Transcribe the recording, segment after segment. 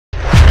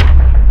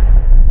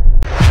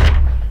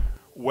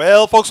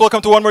Well, folks,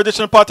 welcome to one more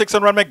edition of Politics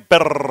and Ron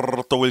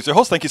McBerto Willis, your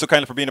host. Thank you so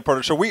kindly for being a part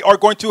of the show. We are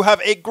going to have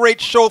a great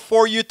show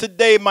for you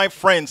today, my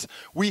friends.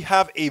 We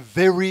have a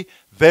very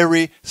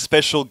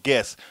special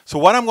guest. So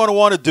what I'm going to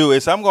want to do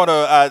is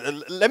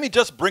let me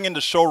just bring in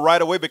the show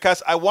right away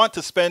because I want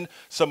to spend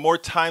some more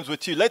times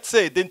with you. Let's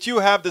say, didn't you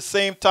have the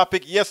same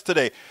topic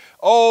yesterday?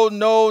 Oh,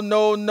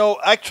 no.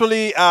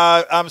 Actually,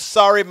 I'm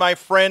sorry, my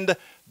friend.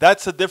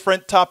 That's a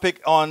different topic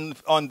on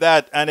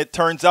that. And it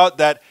turns out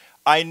that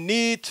I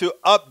need to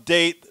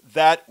update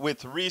that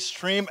with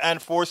Restream,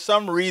 and for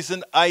some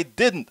reason I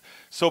didn't.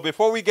 So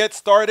before we get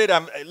started,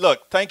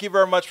 look, thank you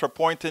very much for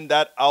pointing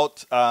that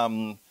out.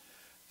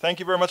 Thank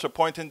you very much for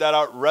pointing that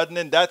out,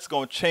 Rudnin. That's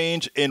going to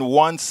change in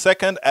 1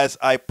 second as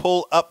I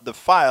pull up the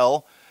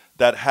file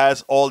that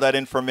has all that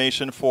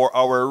information for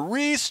our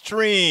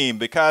Restream,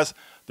 because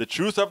the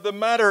truth of the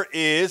matter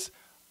is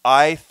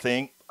I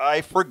think I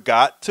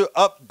forgot to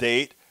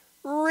update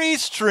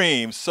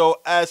Restream.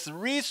 So as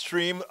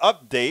Restream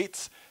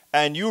updates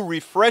and you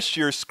refresh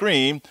your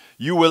screen,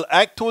 you will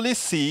actually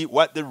see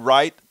what the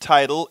right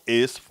title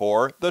is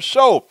for the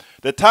show.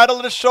 The title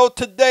of the show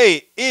for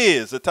today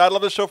is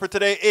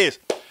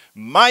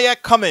Maya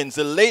Cummings,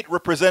 the late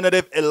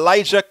Representative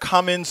Elijah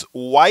Cummings'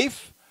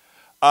 wife,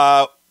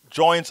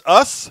 joins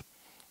us.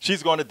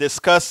 She's going to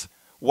discuss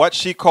what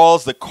she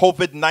calls the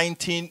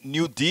COVID-19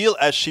 New Deal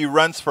as she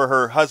runs for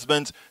her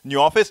husband's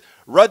new office.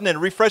 Rudnin,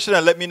 refresh it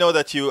and let me know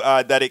that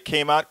that it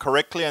came out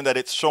correctly and that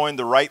it's showing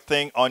the right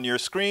thing on your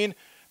screen,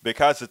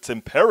 because it's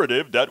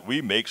imperative that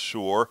we make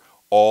sure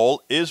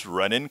all is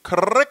running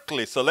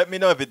correctly. So let me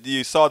know if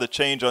you saw the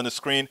change on the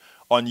screen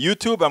on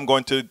YouTube. I'm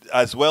going to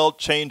as well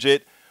change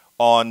it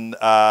on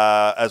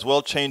our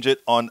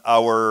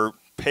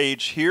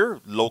page here,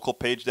 local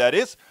page that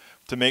is,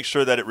 to make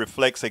sure that it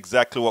reflects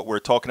exactly what we're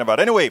talking about.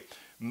 Anyway,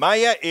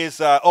 Maya is,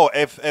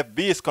 FB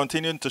is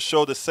continuing to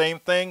show the same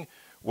thing.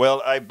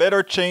 Well, I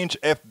better change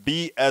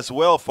FB as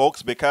well,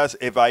 folks, because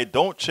if I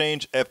don't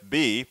change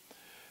FB,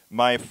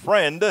 my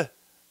friend,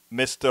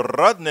 Mr.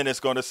 Rudnin,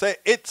 is going to say,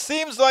 it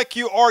seems like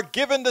you are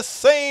given the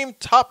same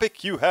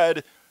topic you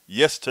had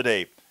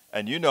yesterday.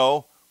 And you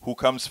know who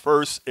comes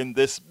first in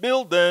this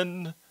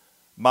building?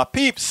 My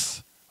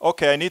peeps.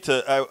 Okay, I need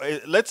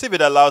to, let's see if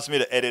it allows me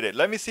to edit it.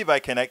 Let me see if I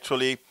can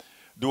actually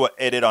do an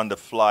edit on the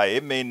fly.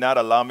 It may not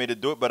allow me to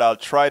do it, but I'll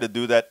try to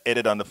do that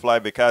edit on the fly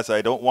because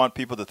I don't want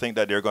people to think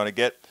that they're going to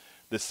get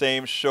the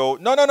same show.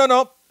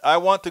 No. I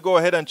want to go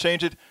ahead and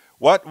change it.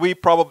 What we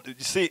probably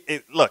see,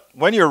 look,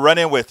 when you're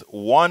running with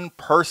one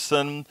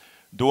person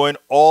doing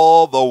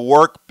all the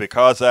work,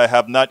 because I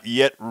have not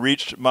yet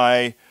reached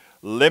my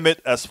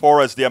limit as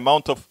far as the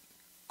amount of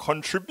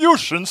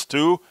contributions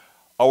to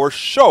our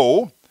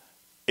show,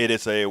 it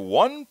is a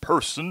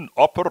one-person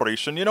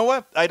operation. You know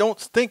what? I don't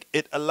think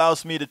it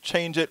allows me to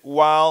change it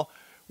while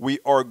we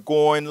are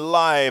going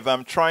live.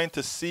 I'm trying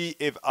to see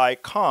if I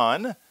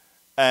can.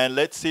 And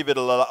let's see if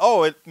it'll allow.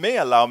 Oh, it may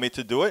allow me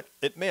to do it.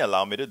 It may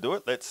allow me to do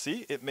it. Let's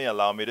see. It may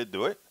allow me to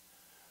do it.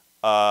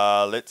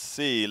 Let's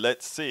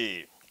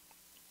see.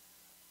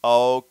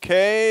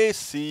 Okay,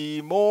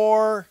 see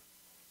more.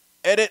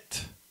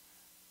 Edit.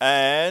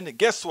 And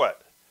guess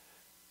what?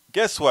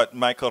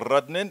 Michael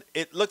Rudnin?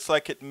 It looks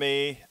like it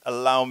may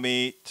allow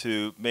me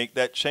to make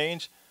that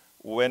change.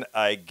 When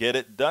I get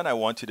it done, I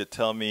want you to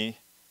tell me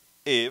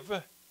if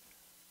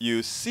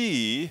you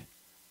see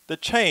the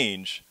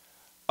change.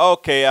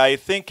 Okay, I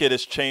think it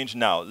has changed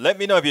now. Let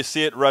me know if you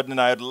see it, Rudnin.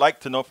 I'd like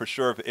to know for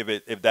sure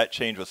if that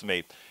change was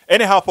made.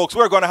 Anyhow, folks,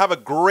 we're going to have a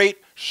great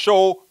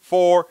show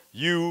for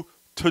you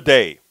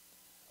today.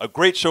 A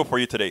great show for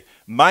you today.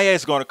 Maya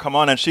is going to come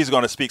on and she's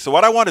going to speak. So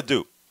what I want to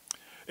do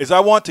is I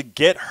want to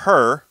get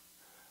her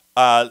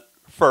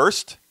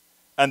first,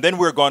 and then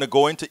we're going to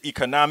go into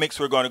economics.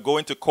 We're going to go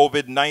into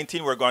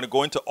COVID-19. We're going to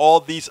go into all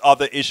these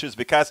other issues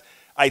because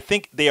I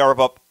think they are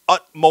of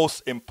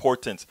utmost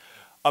importance.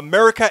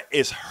 America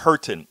is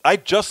hurting. I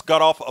just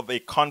got off of a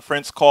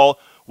conference call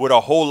with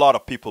a whole lot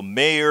of people,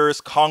 mayors,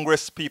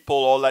 Congress people,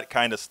 all that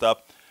kind of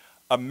stuff.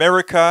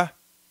 America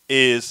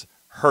is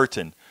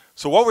hurting.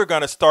 So what we're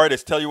going to start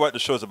is tell you what the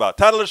show's about.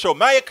 Title of the show,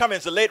 Maya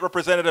Cummings, the late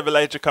Representative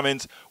Elijah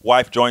Cummings'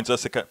 wife, joins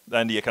us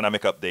on the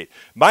economic update.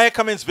 Maya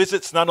Cummings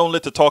visits not only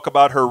to talk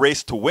about her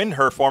race to win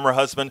her former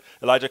husband,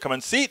 Elijah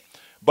Cummings' seat,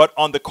 but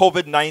on the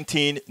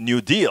COVID-19 New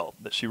Deal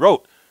that she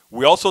wrote.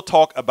 We also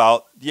talk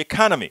about the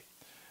economy.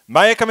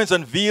 Maya Cummings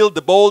unveiled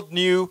the bold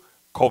new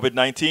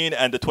COVID-19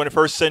 and the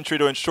 21st century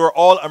to ensure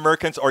all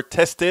Americans are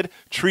tested,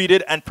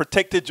 treated, and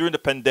protected during the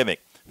pandemic.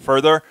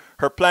 Further,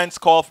 her plans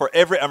call for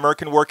every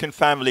American working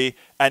family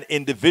and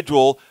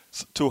individual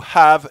to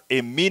have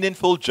a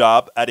meaningful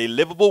job at a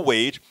livable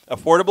wage,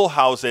 affordable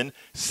housing,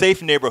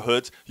 safe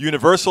neighborhoods,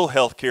 universal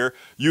health care,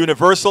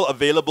 universal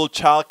available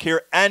child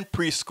care and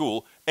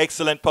preschool,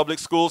 excellent public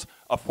schools,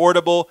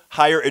 affordable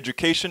higher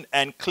education,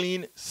 and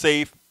clean,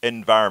 safe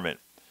environment.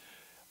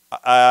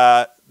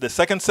 The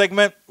second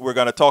segment, we're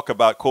going to talk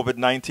about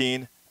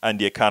COVID-19 and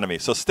the economy.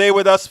 So stay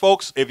with us,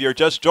 folks. If you're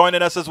just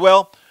joining us as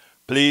well,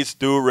 please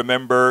do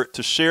remember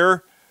to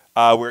share.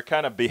 We're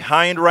kind of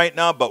behind right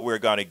now, but we're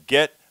going to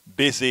get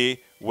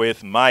busy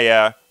with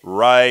Maya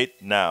right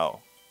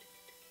now.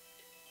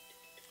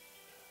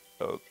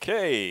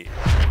 Okay.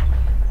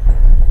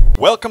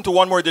 Welcome to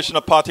one more edition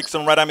of Politics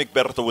and Right. I'm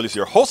Egberto Willis,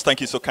 your host.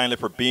 Thank you so kindly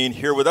for being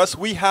here with us.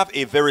 We have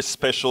a very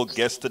special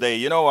guest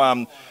today.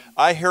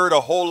 I heard a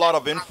whole lot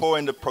of info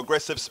in the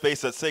progressive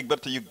space that say,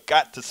 Egberto, you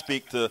got to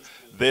speak to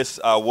this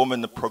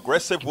woman, the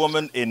progressive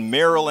woman in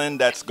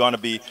Maryland that's going to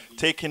be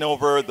taking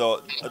over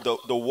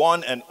the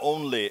one and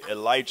only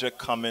Elijah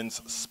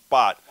Cummings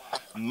spot.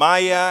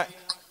 Maya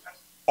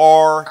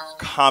R.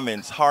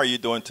 Cummings, how are you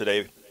doing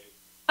today?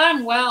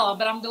 I'm well,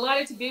 but I'm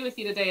delighted to be with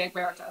you today,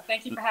 Egberto.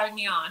 Thank you for having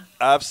me on.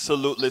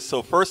 Absolutely.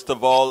 So first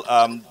of all,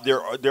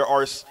 there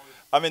are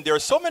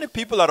so many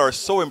people that are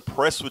so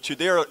impressed with you.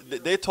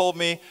 They told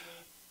me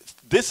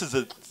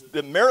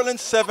the Maryland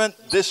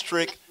 7th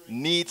District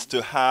needs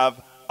to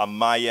have a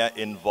Maya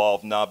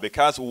involved now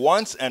because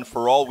once and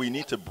for all we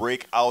need to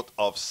break out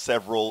of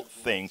several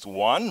things.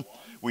 One,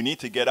 we need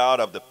to get out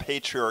of the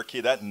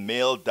patriarchy, that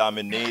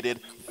male-dominated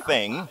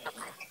thing,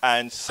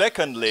 and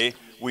secondly,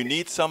 we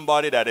need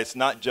somebody that is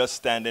not just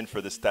standing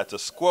for the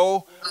status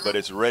quo, but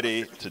is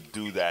ready to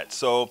do that.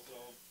 So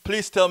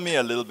please tell me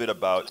a little bit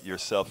about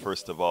yourself,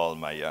 first of all,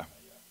 Maya.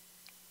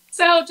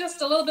 So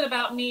just a little bit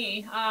about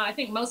me. I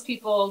think most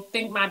people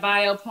think my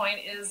bio point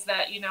is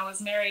that, I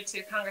was married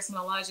to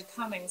Congressman Elijah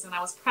Cummings, and I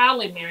was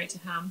proudly married to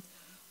him.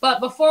 But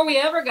before we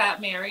ever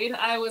got married,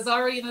 I was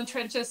already in the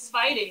trenches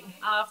fighting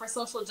for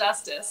social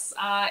justice.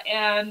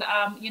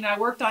 I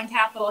worked on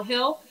Capitol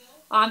Hill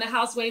on the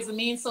House Ways and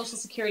Means Social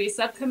Security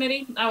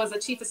Subcommittee. I was the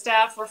Chief of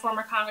Staff for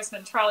former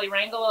Congressman Charlie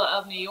Rangel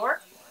of New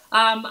York.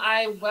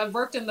 I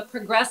worked in the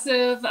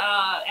progressive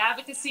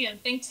advocacy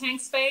and think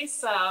tank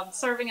space,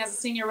 serving as a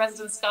senior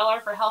resident scholar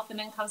for health and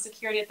income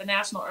security at the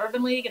National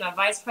Urban League and a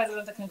vice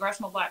president of the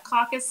Congressional Black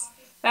Caucus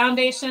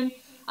Foundation.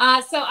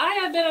 So I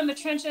have been in the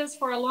trenches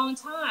for a long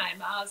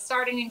time,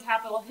 starting in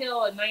Capitol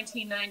Hill in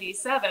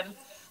 1997.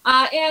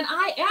 And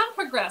I am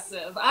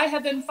progressive. I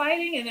have been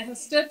fighting and have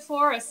stood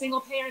for a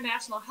single-payer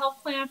national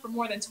health plan for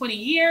more than 20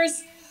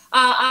 years.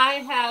 I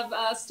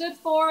have stood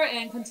for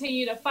and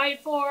continue to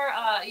fight for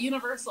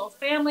universal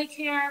family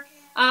care.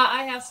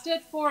 I have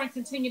stood for and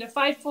continue to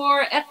fight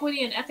for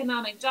equity and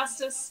economic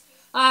justice.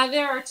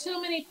 There are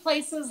too many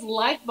places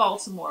like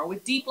Baltimore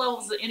with deep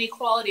levels of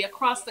inequality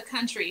across the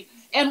country,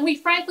 and we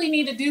frankly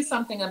need to do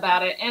something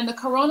about it. And the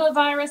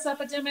coronavirus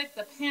epidemic,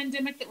 the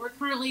pandemic that we're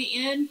currently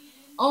in,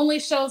 only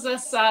shows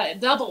us,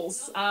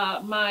 doubles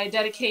my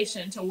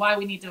dedication to why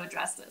we need to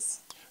address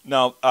this.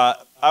 Now,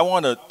 I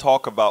want to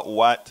talk about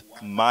what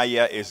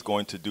Maya is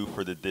going to do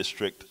for the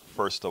district,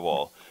 first of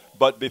all.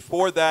 But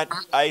before that,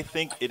 I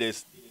think it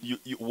is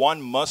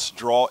one must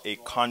draw a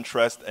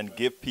contrast and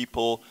give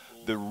people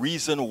the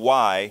reason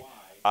why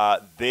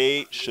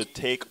they should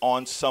take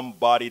on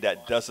somebody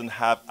that doesn't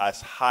have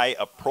as high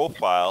a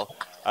profile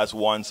as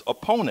one's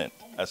opponent.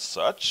 As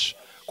such,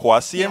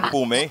 Kwasi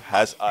Mfume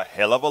has a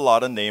hell of a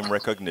lot of name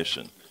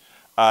recognition.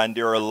 And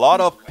there are a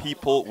lot of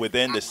people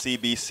within the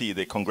CBC,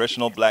 the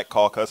Congressional Black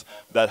Caucus,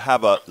 that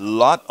have a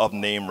lot of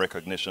name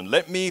recognition.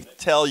 Let me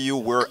tell you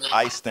where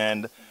I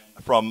stand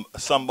from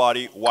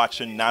somebody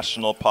watching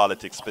national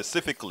politics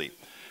specifically.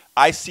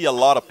 I see a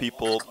lot of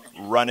people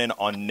running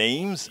on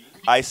names.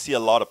 I see a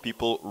lot of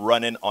people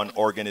running on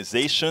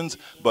organizations,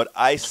 but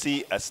I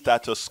see a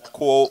status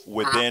quo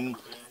within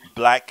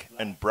black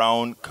and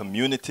brown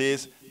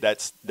communities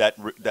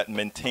that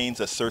maintains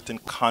a certain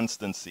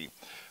constancy.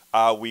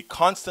 We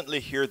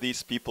constantly hear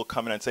these people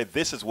come in and say,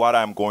 this is what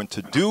I'm going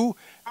to do.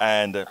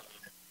 And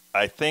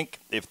I think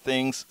if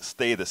things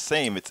stay the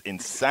same, it's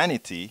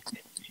insanity.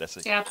 That's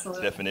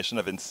a definition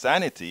of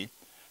insanity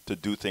to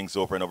do things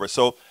over and over.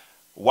 So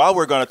while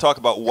we're going to talk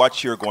about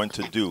what you're going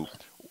to do,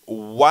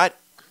 what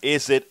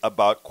is it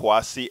about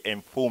Kwasi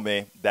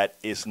Mfume that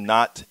is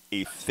not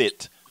a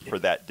fit for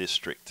that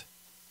district?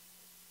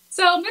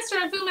 So Mr.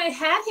 Mfume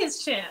had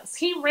his chance.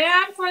 He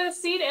ran for the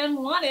seat and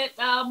won it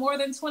more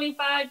than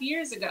 25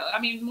 years ago.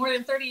 More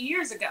than 30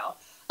 years ago.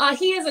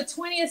 He is a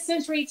 20th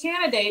century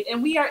candidate,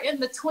 and we are in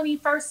the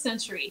 21st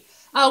century.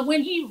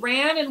 When he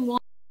ran and won,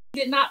 he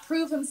did not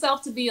prove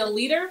himself to be a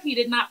leader. He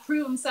did not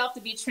prove himself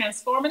to be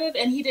transformative,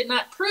 and he did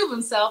not prove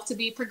himself to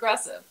be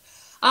progressive.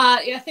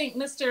 I think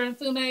Mr.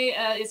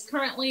 Mfume is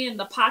currently in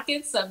the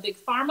pockets of Big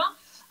Pharma.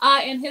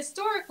 And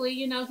historically,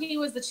 he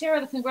was the chair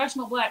of the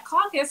Congressional Black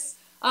Caucus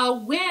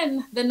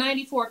when the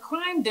 94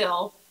 crime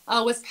bill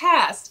was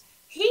passed.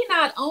 He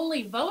not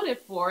only voted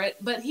for it,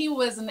 but he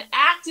was an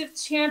active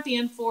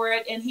champion for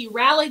it, and he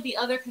rallied the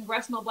other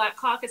Congressional Black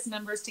Caucus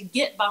members to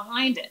get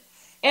behind it.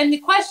 And the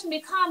question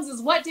becomes,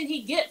 is what did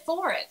he get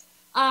for it?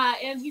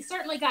 And he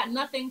certainly got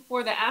nothing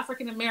for the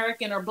African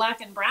American or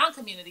black and brown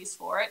communities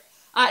for it.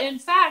 In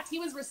fact, he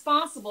was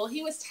responsible,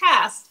 he was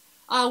tasked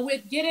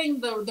with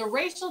getting the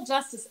Racial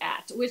Justice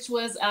Act, which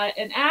was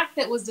an act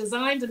that was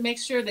designed to make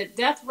sure that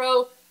death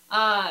row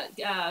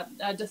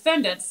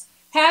defendants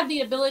had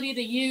the ability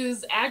to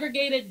use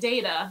aggregated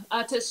data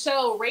to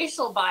show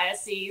racial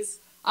biases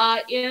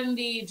in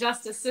the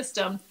justice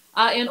system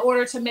in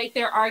order to make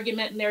their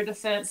argument and their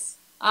defense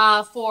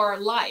for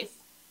life.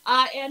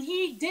 And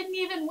he didn't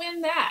even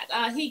win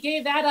that. He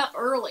gave that up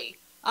early.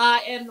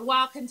 And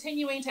while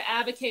continuing to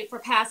advocate for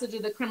passage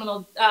of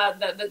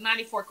the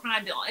 94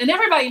 crime bill. And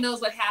everybody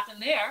knows what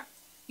happened there.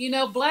 You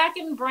know, black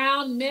and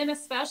brown men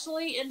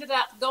especially ended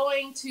up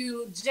going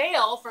to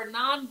jail for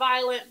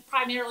nonviolent,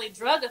 primarily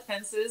drug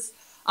offenses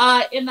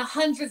in the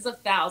hundreds of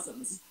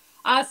thousands.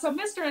 So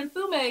Mr.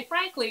 Nfume,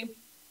 frankly,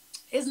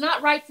 is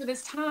not right for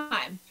this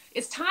time.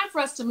 It's time for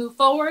us to move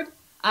forward,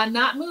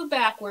 not move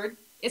backward.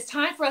 It's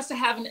time for us to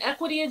have an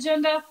equity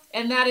agenda,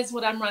 and that is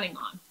what I'm running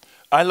on.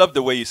 I love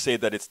the way you say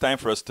that it's time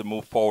for us to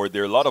move forward.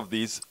 There are a lot of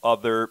these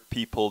other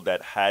people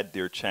that had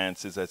their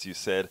chances, as you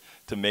said,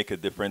 to make a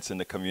difference in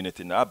the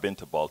community. Now, I've been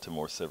to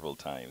Baltimore several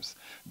times.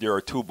 There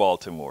are two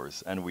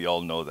Baltimores, and we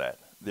all know that.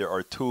 There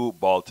are two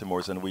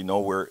Baltimores, and we know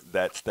where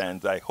that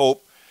stands. I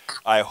hope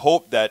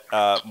that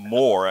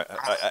more.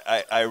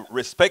 I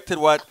respected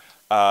what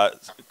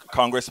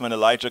Congressman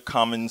Elijah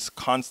Cummings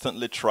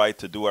constantly tried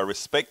to do. I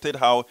respected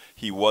how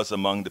he was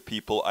among the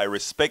people. I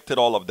respected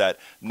all of that.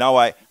 Now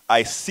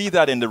I see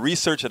that in the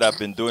research that I've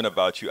been doing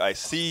about you. I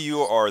see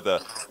you are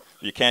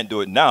you can't do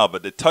it now,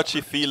 but the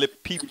touchy-feely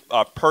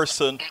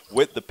person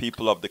with the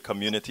people of the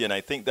community, and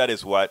I think that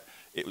is what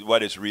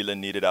is really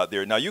needed out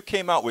there. Now, you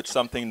came out with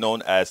something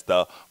known as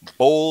the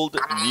Bold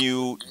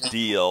New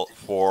Deal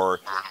for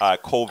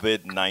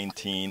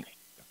COVID-19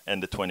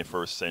 and the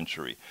 21st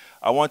century.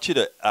 I want you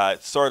to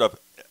sort of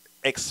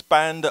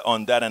expand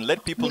on that and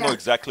let people know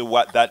exactly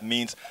what that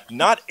means,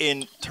 not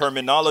in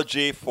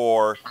terminology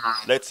for,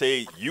 let's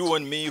say, you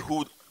and me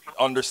who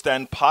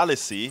understand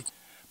policy,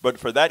 but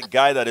for that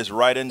guy that is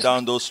riding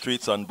down those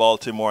streets on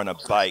Baltimore on a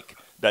bike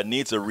that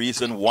needs a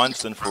reason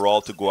once and for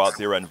all to go out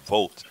there and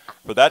vote.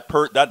 For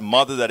that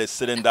mother that is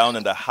sitting down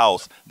in the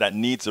house that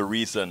needs a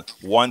reason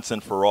once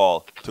and for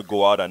all to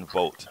go out and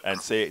vote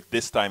and say,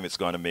 this time it's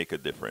going to make a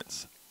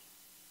difference.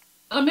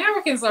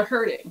 Americans are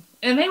hurting,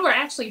 and they were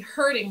actually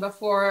hurting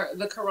before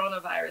the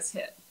coronavirus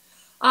hit.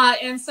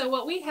 And so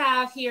what we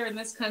have here in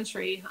this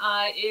country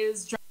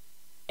is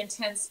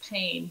intense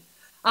pain.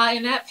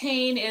 And that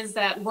pain is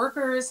that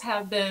workers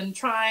have been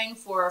trying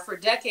for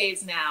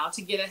decades now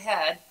to get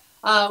ahead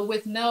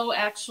with no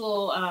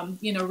actual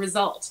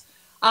result.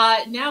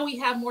 Now we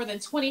have more than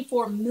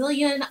 24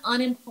 million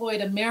unemployed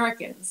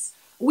Americans.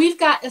 We've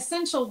got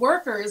essential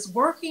workers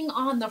working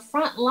on the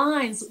front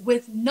lines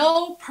with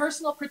no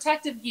personal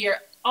protective gear,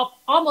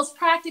 almost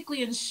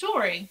practically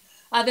ensuring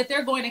that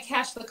they're going to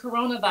catch the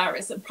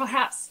coronavirus and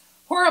perhaps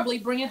horribly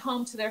bring it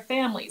home to their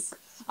families.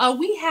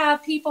 We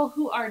have people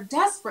who are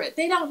desperate.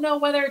 They don't know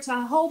whether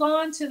to hold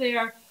on to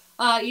their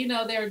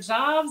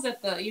jobs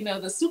at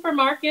the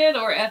supermarket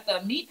or at the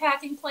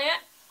meatpacking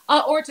plant,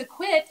 or to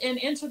quit and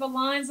enter the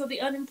lines of the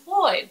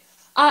unemployed.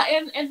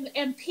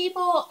 And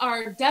people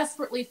are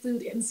desperately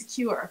food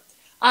insecure.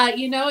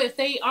 If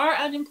they are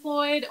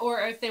unemployed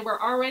or if they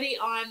were already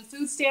on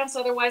food stamps,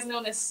 otherwise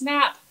known as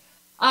SNAP,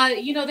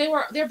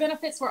 their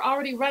benefits were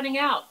already running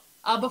out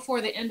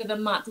before the end of the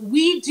month.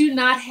 We do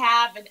not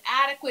have an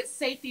adequate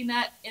safety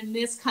net in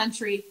this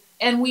country,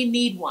 and we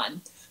need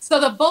one. So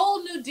the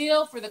Bold New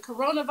Deal for the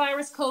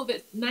coronavirus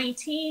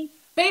COVID-19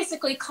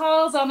 basically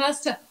calls on us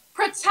to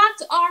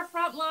protect our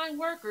frontline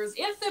workers.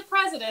 If the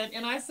president,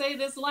 and I say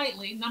this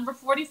lightly, number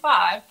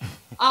 45,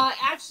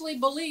 actually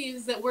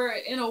believes that we're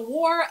in a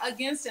war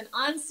against an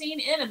unseen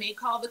enemy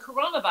called the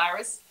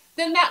coronavirus,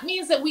 then that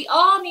means that we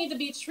all need to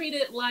be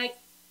treated like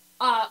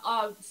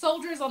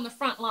soldiers on the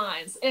front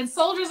lines. And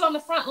soldiers on the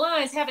front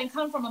lines, having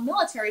come from a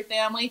military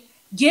family,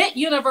 get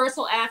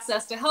universal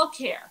access to health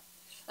care.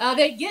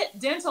 They get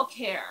dental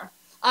care.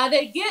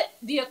 They get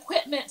the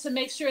equipment to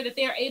make sure that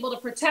they're able to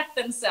protect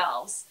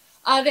themselves.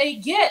 They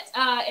get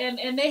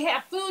and they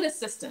have food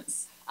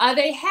assistance.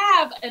 They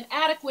have an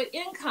adequate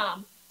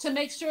income to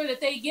make sure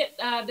that they get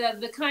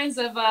the kinds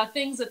of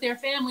things that their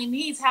family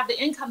needs, have the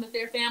income that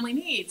their family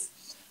needs.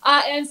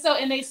 And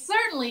they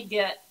certainly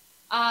get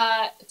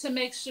to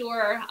make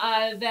sure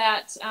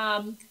that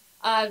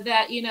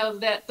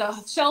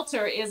the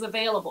shelter is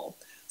available.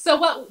 So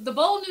what the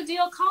Bold New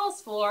Deal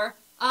calls for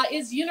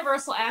is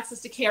universal access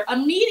to care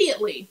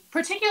immediately,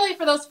 particularly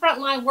for those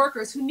frontline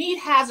workers who need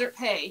hazard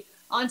pay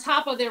on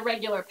top of their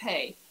regular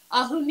pay,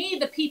 who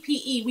need the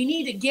PPE. We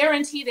need to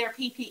guarantee their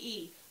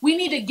PPE. We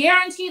need to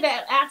guarantee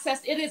that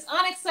access. It is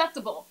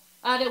unacceptable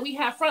that we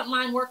have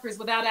frontline workers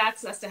without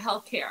access to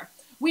health care.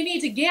 We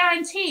need to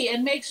guarantee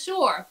and make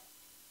sure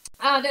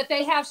that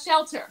they have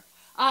shelter.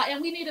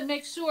 And we need to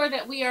make sure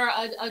that we are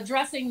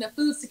addressing the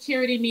food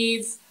security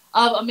needs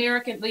of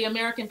the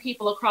American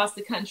people across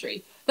the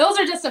country. Those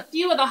are just a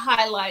few of the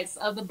highlights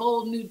of the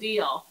Bold New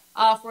Deal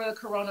for the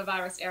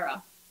coronavirus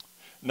era.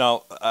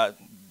 Now,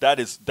 that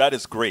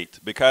is great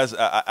because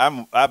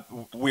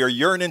we are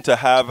yearning to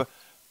have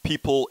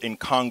people in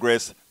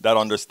Congress that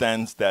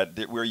understands that.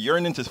 We're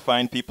yearning to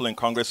find people in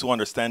Congress who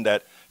understand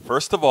that,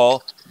 first of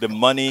all, the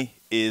money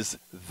is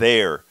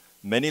there.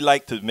 Many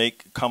like to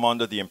come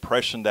under the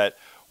impression that,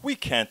 We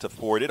can't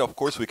afford it. Of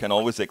course, we can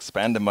always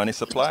expand the money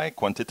supply,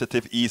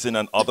 quantitative easing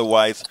and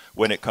otherwise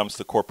when it comes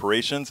to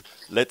corporations.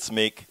 Let's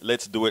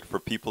do it for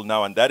people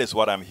now. And that is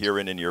what I'm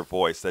hearing in your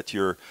voice, that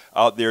you're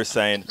out there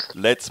saying,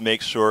 let's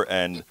make sure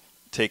and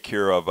take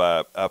care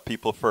of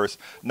people first.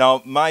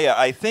 Now, Maya,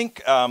 I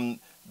think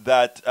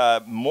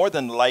that more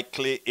than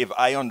likely, if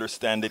I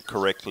understand it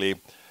correctly,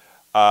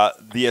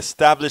 the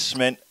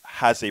establishment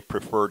has a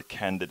preferred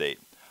candidate.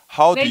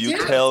 How do They you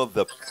do. tell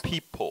the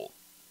people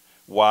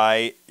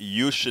why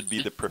you should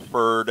be the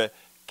preferred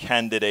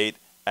candidate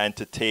and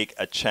to take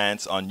a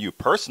chance on you?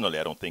 Personally,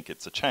 I don't think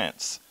it's a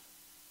chance.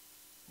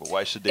 But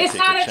why should they It's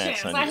take not a a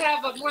chance chance. on I you?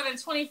 have a more than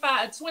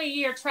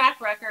 20-year track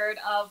record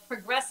of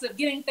progressive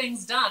getting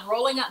things done,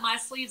 rolling up my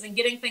sleeves and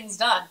getting things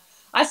done.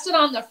 I stood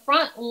on the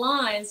front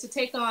lines to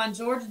take on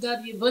George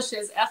W.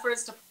 Bush's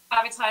efforts to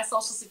privatize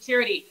Social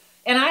Security,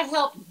 and I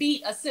helped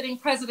beat a sitting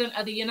president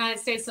of the United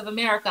States of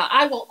America.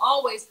 I will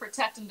always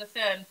protect and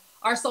defend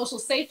our social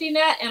safety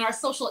net and our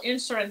social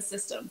insurance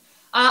system.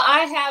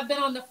 I have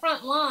been on the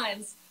front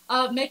lines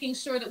of making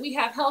sure that we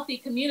have healthy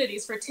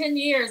communities. For 10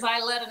 years,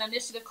 I led an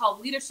initiative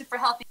called Leadership for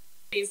Healthy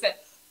Communities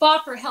that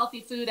fought for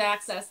healthy food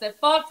access, that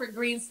fought for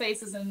green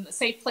spaces and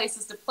safe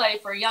places to play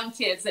for young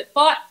kids, that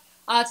fought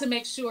to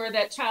make sure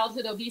that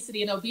childhood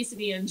obesity and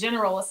obesity in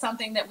general is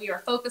something that we are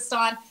focused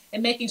on,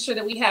 and making sure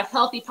that we have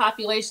healthy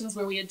populations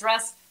where we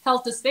address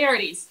health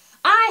disparities.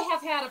 I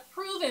have had a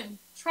proven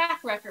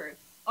track record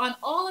on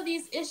all of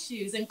these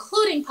issues,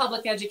 including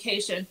public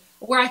education,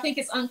 where I think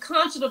it's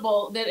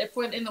unconscionable that if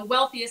we're in the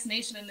wealthiest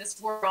nation in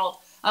this world,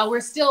 we're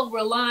still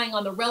relying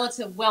on the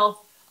relative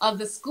wealth of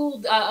the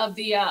school, of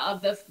the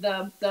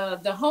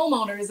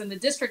homeowners and the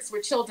districts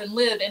where children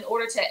live in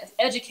order to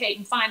educate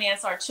and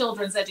finance our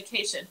children's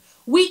education.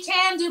 We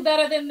can do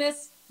better than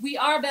this. We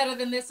are better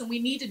than this, and we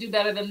need to do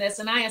better than this.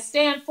 And I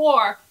stand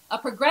for a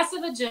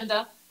progressive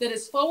agenda that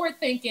is forward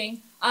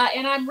thinking,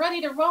 and I'm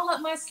ready to roll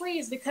up my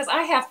sleeves because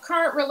I have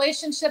current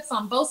relationships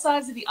on both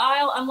sides of the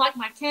aisle, unlike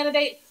my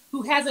candidate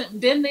who hasn't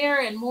been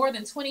there in more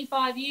than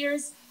 25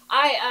 years.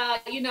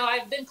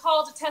 I've been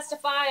called to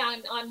testify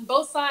on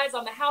both sides,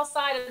 on the House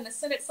side and the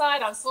Senate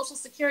side, on Social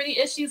Security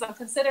issues. I'm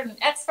considered an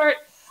expert.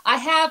 I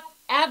have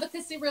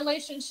advocacy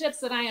relationships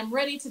that I am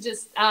ready to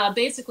just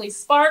basically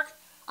spark.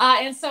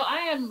 And so I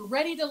am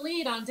ready to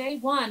lead on day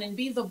one and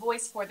be the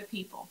voice for the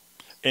people.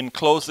 In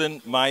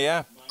closing,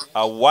 Maya,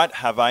 what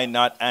have I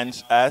not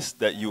asked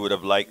that you would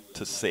have liked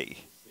to say?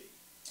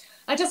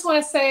 I just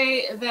want to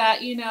say that,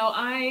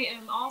 I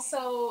am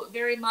also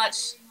very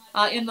much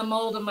in the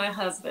mold of my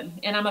husband,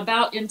 and I'm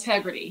about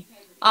integrity,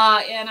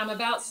 and I'm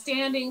about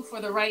standing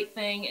for the right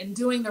thing and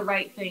doing the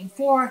right thing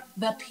for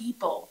the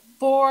people,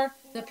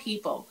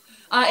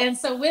 and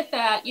so with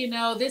that,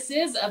 this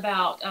is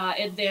about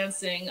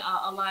advancing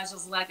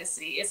Elijah's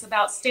legacy. It's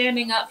about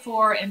standing up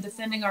for and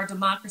defending our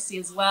democracy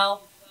as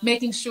well,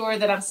 making sure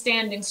that I'm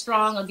standing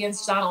strong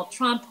against Donald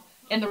Trump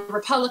and the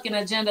Republican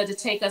agenda to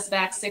take us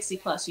back 60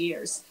 plus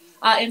years.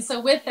 And so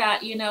with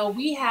that,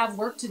 we have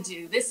work to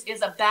do. This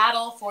is a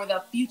battle for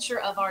the future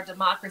of our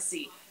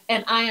democracy,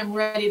 and I am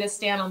ready to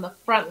stand on the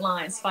front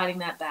lines fighting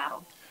that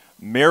battle.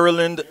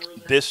 Maryland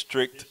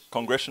District,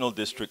 Congressional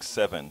District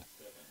 7.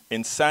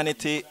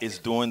 Insanity is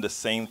doing the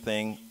same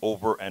thing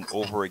over and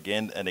over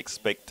again and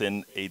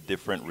expecting a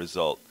different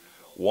result.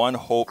 One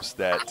hopes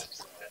that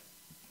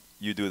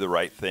you do the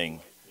right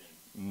thing.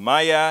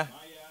 Maya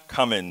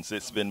Cummings,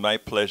 it's been my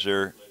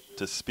pleasure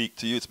to speak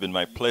to you. It's been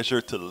my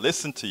pleasure to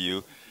listen to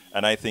you,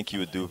 and I think you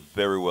would do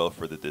very well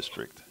for the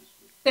district.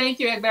 Thank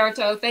you,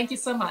 Egberto. Thank you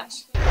so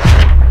much.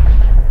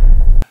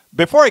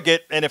 Before I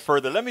get any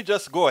further, let me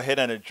just go ahead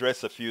and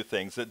address a few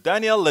things.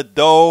 Danielle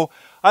Ledo,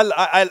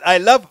 I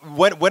love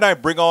when I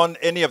bring on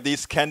any of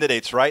these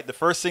candidates, right? The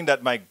first thing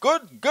that my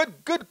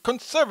good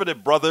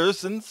conservative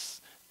brothers, and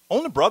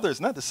only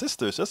brothers, not the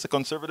sisters, just the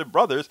conservative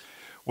brothers,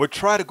 would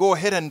try to go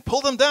ahead and pull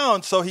them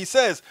down. So he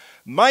says,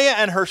 Maya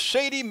and her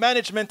shady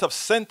management of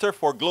Center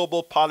for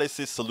Global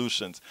Policy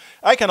Solutions.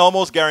 I can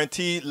almost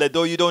guarantee,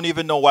 Ledo, you don't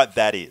even know what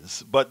that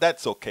is, but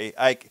that's okay.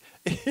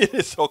 It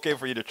is okay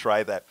for you to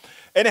try that.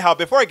 Anyhow,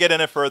 before I get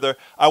any further,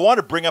 I want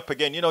to bring up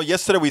again,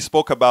 yesterday we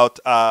spoke about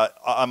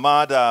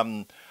Ahmad,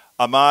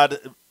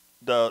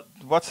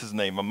 what's his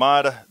name?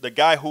 Ahmad, the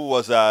guy who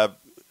was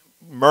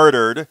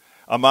murdered,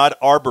 Ahmad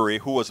Arbery,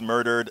 who was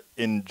murdered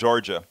in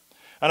Georgia.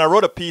 And I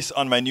wrote a piece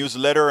on my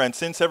newsletter, and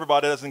since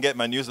everybody doesn't get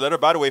my newsletter,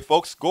 by the way,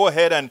 folks, go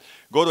ahead and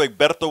go to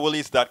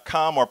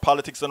egbertowillies.com or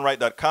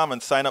politicsdoneright.com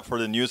and sign up for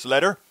the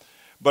newsletter.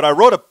 But I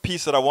wrote a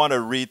piece that I want to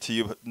read to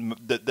you,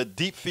 the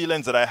deep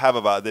feelings that I have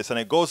about this, and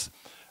it goes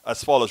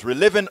as follows: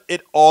 reliving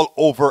it all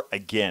over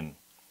again.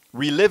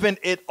 Reliving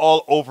it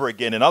all over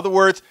again. In other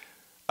words,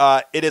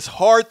 it is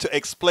hard to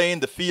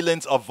explain the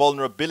feelings of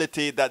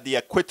vulnerability that the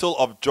acquittal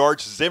of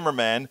George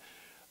Zimmerman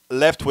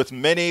left with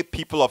many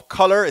people of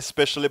color,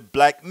 especially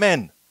black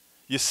men.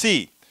 You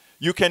see,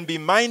 you can be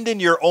minding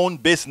your own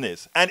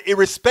business, and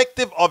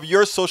irrespective of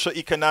your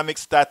socioeconomic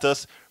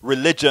status,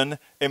 religion,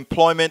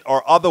 employment,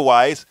 or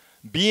otherwise,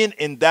 being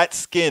in that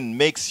skin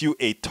makes you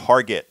a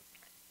target.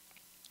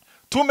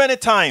 Too many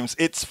times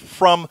it's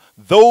from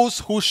those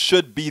who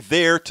should be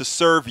there to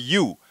serve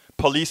you,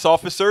 police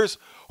officers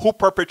who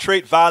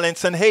perpetrate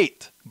violence and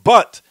hate.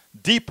 But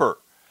deeper,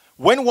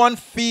 when one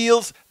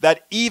feels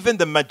that even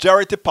the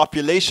majority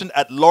population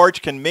at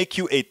large can make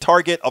you a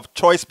target of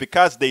choice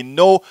because they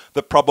know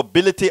the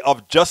probability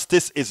of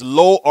justice is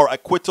low or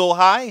acquittal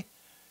high,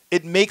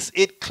 it makes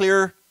it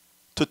clear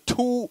to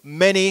too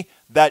many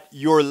that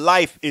your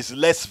life is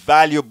less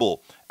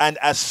valuable. And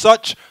as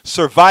such,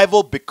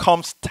 survival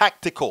becomes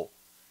tactical.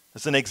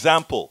 As an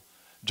example,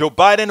 Joe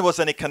Biden was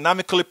an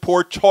economically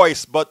poor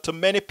choice, but to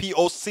many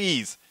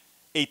POCs,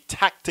 a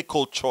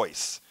tactical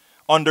choice.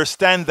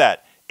 Understand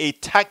that. A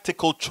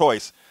tactical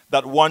choice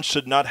that one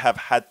should not have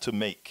had to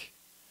make.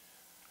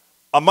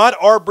 Ahmaud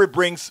Arbery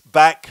brings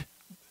back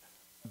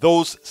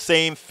those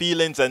same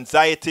feelings,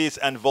 anxieties,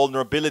 and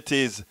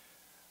vulnerabilities.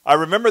 I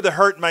remember the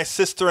hurt my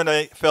sister and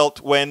I felt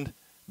when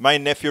my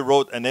nephew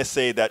wrote an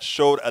essay that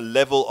showed a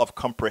level of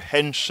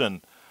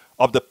comprehension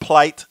of the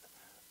plight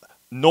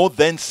no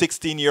then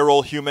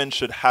 16-year-old human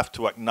should have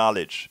to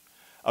acknowledge.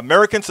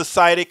 American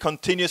society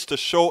continues to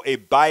show a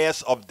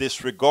bias of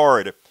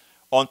disregard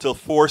until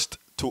forced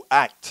to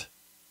act.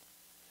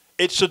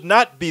 It should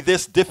not be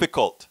this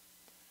difficult.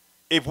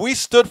 If we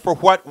stood for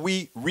what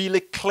we really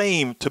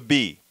claim to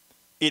be,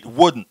 it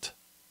wouldn't.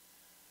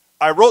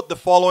 I wrote the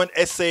following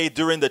essay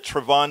during the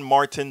Trayvon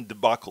Martin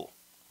debacle.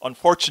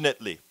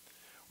 Unfortunately,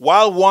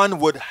 while one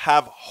would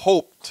have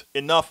hoped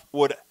enough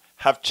would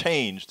have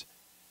changed,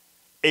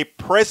 a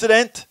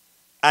president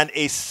and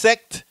a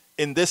sect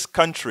in this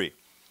country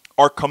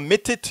are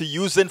committed to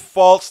using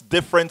false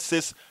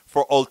differences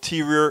for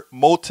ulterior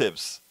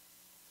motives.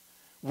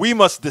 We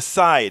must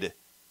decide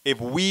if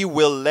we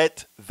will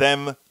let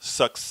them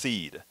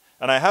succeed.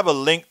 And I have a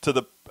link to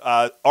the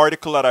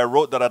article that I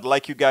wrote that I'd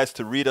like you guys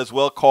to read as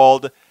well,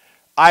 called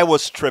I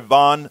Was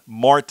Trayvon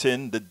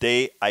Martin the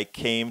Day I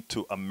Came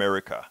to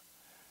America.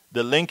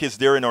 The link is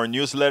there in our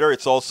newsletter.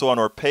 It's also on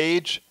our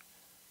page.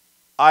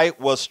 I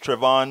was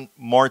Trayvon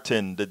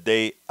Martin the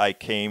day I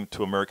came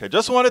to America.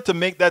 Just wanted to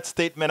make that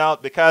statement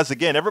out because,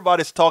 again,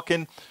 everybody's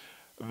talking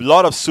a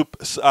lot of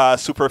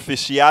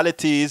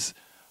superficialities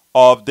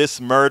of this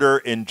murder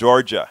in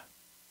Georgia.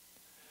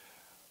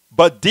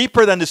 But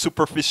deeper than the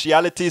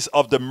superficialities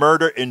of the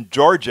murder in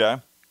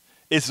Georgia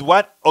is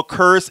what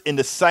occurs in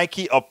the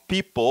psyche of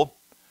people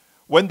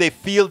when they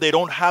feel they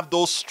don't have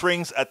those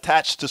strings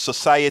attached to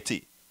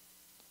society.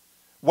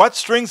 What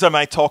strings am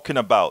I talking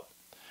about?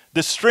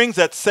 The strings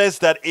that says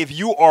that if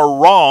you are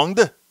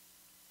wronged,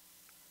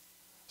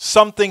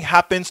 something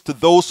happens to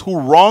those who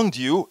wronged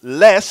you,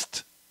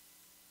 lest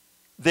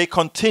they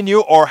continue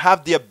or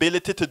have the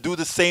ability to do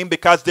the same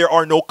because there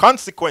are no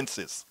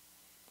consequences.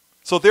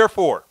 So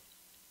therefore,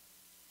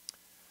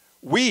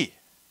 we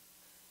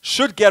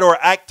should get our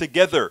act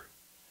together,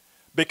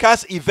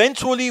 because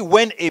eventually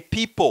when a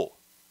people,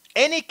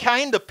 any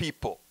kind of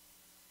people,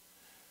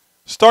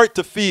 start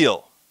to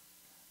feel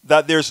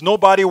that there's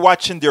nobody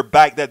watching their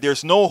back, that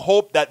there's no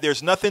hope, that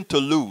there's nothing to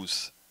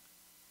lose,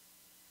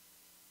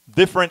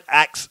 different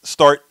acts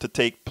start to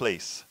take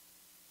place.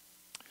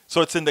 So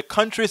it's in the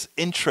country's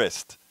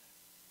interest.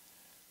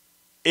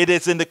 It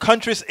is in the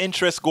country's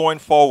interest going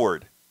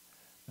forward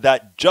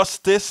that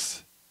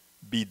justice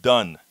be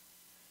done.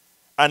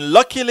 And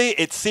luckily,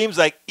 it seems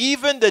like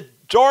even the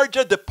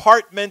Georgia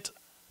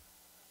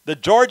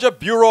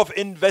Bureau of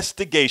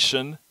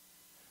Investigation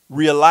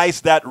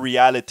realized that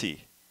reality.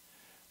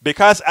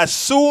 Because as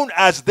soon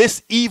as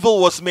this evil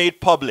was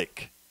made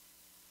public,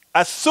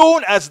 as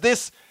soon as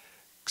this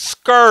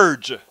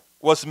scourge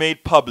was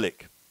made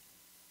public,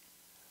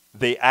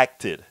 they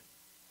acted.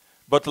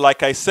 But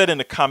like I said in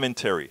the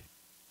commentary,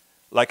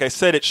 like I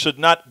said, it should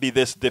not be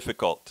this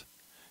difficult.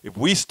 If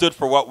we stood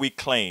for what we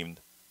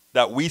claimed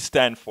that we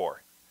stand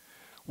for,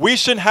 we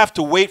shouldn't have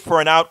to wait for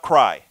an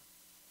outcry.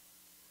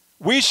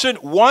 We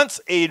should,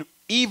 once an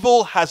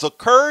evil has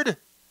occurred,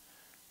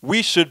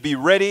 we should be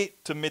ready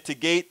to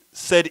mitigate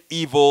said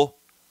evil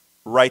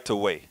right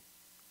away.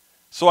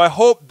 So I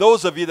hope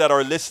those of you that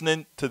are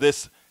listening to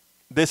this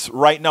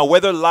right now,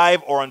 whether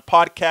live or on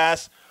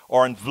podcast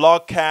or on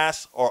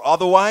vlogcast or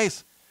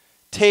otherwise,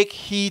 take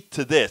heed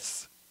to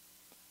this.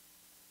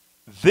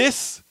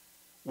 This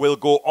will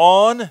go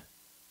on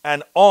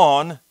and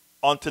on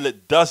until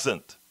it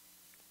doesn't.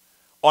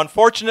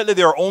 Unfortunately,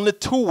 there are only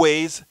two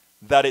ways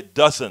that it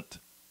doesn't.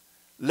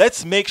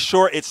 Let's make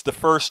sure it's the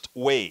first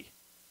way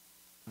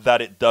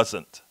that it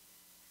doesn't.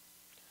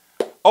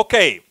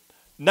 Okay,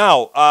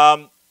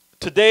 now,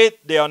 today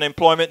the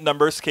unemployment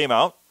numbers came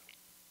out.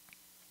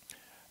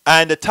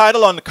 And the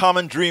title on the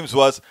Common Dreams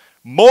was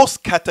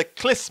Most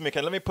Cataclysmic,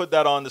 and let me put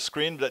that on the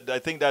screen, I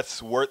think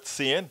that's worth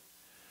seeing.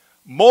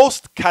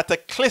 Most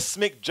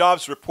cataclysmic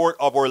jobs report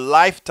of our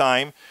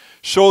lifetime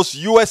shows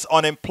U.S.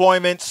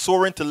 unemployment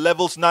soaring to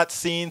levels not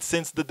seen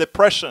since the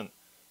Depression.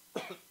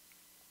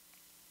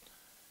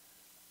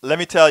 Let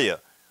me tell you,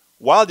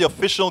 while the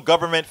official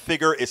government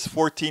figure is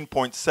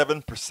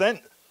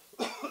 14.7%,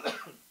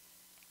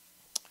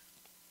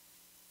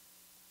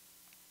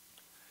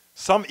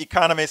 some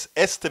economists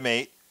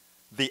estimate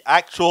the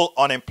actual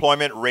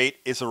unemployment rate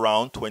is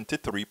around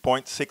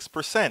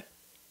 23.6%.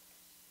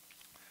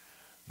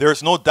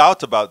 There's no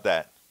doubt about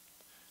that.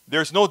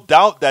 There's no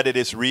doubt that it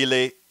is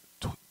really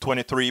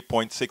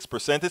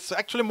 23.6%. It's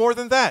actually more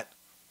than that.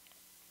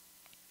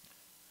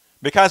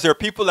 Because there are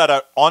people that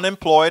are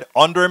unemployed,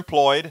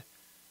 underemployed,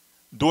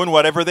 doing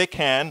whatever they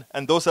can,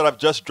 and those that have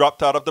just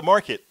dropped out of the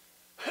market.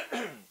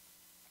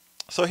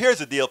 So here's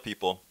the deal,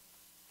 people.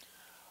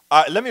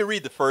 Let me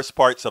read the first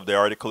parts of the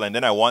article, and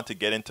then I want to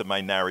get into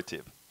my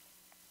narrative.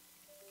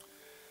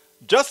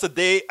 Just a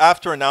day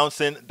after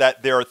announcing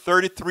that there are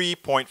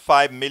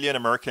 33.5 million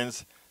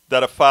Americans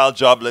that have filed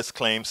jobless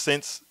claims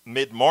since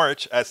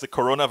mid-March as the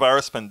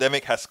coronavirus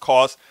pandemic has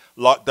caused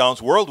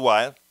lockdowns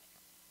worldwide,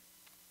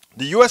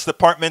 the U.S.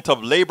 Department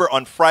of Labor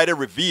on Friday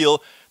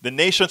revealed the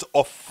nation's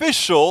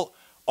official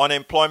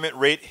unemployment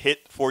rate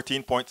hit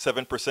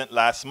 14.7%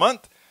 last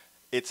month,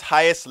 its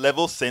highest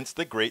level since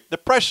the Great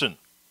Depression.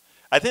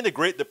 I think the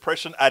Great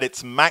Depression at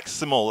its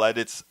maximal, at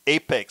its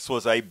apex,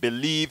 was, I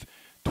believe,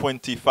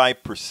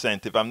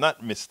 25%. If I'm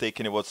not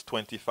mistaken, it was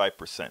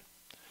 25%.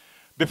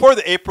 Before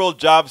the April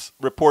jobs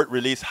report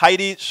release,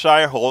 Heidi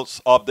Shierholz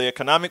of the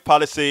Economic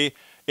Policy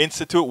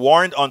Institute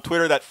warned on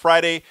Twitter that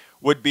Friday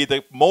would be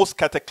the most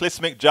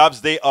cataclysmic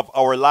jobs day of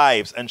our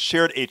lives and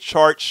shared a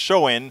chart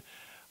showing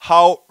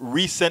how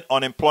recent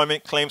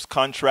unemployment claims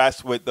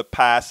contrast with the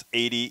past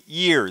 80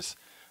 years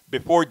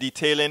before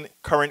detailing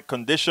current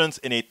conditions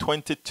in a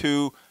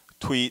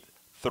 22-tweet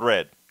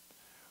thread.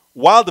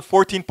 While the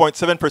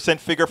 14.7%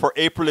 figure for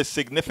April is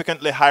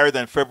significantly higher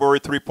than February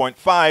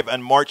 3.5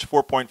 and March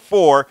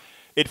 4.4,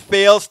 it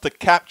fails to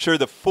capture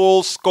the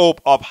full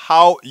scope of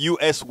how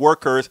U.S.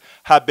 workers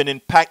have been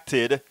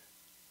impacted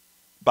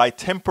by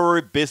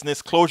temporary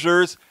business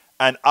closures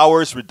and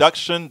hours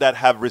reduction that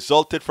have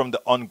resulted from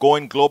the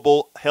ongoing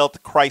global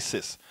health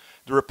crisis.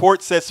 The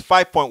report says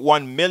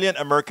 5.1 million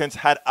Americans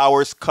had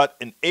hours cut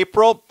in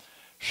April.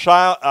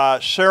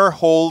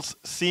 Shierholz,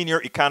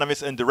 senior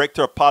economist and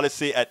director of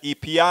policy at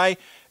EPI,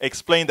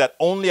 explained that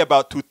only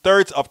about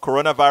 2/3 of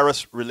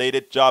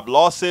coronavirus-related job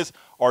losses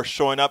are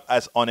showing up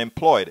as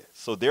unemployed.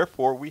 So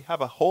therefore, we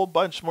have a whole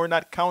bunch more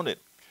not counted.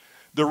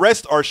 The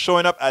rest are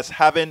showing up as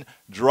having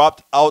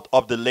dropped out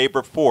of the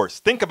labor force.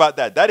 Think about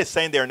that. That is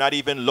saying they're not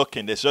even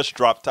looking. They just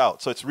dropped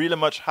out. So it's really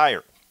much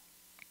higher.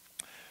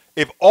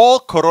 If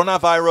all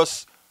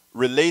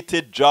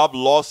coronavirus-related job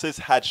losses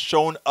had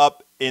shown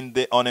up in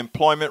the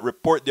unemployment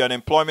report, the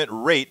unemployment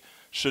rate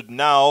should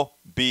now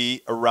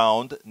be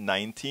around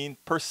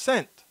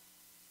 19%.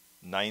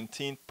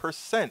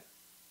 19%.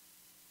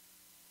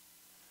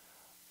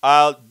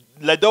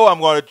 Ledo,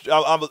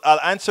 I'll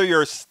answer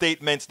your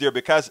statements there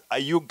because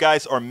you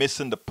guys are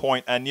missing the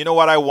point. And you know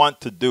what I want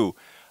to do?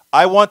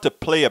 I want to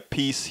play a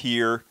piece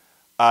here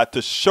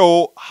to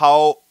show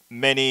how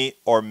many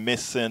are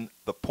missing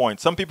the point.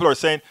 Some people are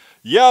saying,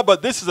 yeah,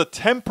 but this is a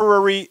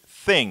temporary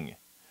thing.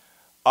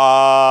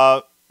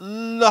 How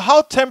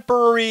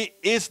temporary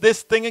is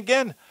this thing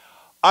again?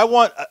 I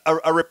want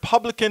a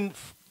Republican,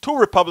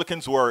 two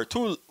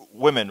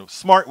women,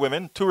 smart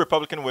women, two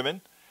Republican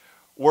women,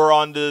 were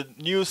on the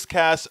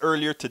newscast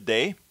earlier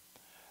today,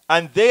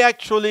 and they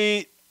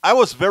actually, I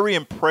was very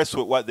impressed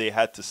with what they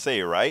had to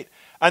say, right?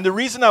 And the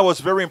reason I was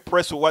very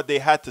impressed with what they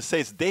had to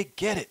say is they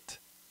get it.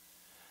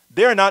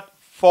 They're not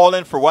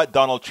falling for what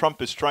Donald Trump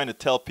is trying to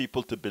tell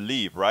people to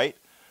believe, right?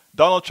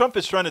 Donald Trump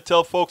is trying to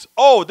tell folks,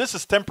 oh, this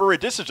is temporary,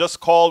 this is just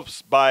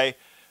caused by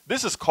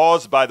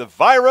the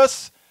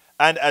virus,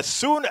 and as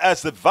soon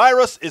as the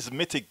virus is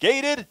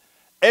mitigated,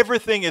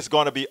 everything is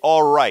going to be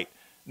all right.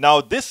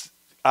 Now, this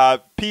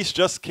piece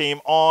just came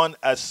on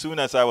as soon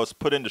as I was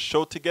putting the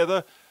show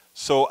together,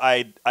 so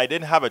I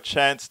didn't have a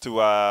chance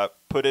to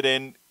put it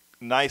in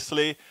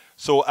nicely.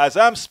 So as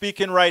I'm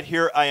speaking right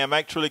here, I am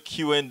actually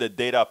queuing the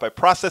data up. I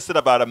processed it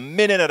about a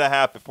minute and a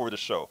half before the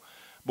show.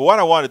 But what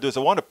I want to do is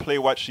I want to play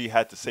what she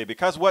had to say,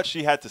 because what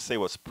she had to say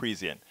was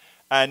prescient.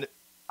 And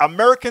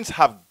Americans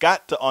have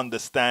got to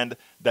understand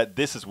that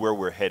this is where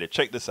we're headed.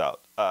 Check this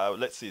out.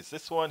 Let's see, is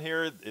this one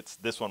here? It's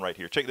this one right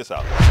here. Check this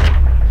out.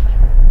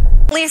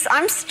 Lisa,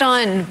 I'm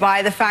stunned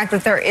by the fact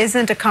that there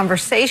isn't a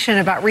conversation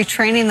about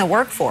retraining the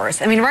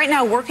workforce. I mean, right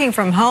now, working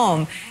from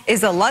home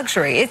is a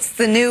luxury. It's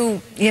the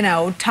new,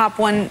 top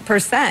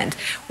 1%.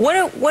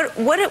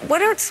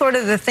 What are sort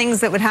of the things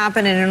that would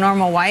happen in a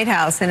normal White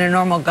House, in a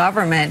normal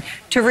government,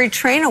 to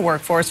retrain a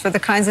workforce for the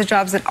kinds of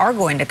jobs that are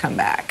going to come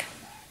back?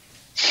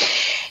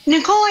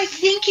 Nicole, I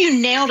think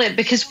you nailed it,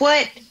 because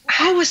what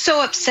I was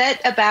so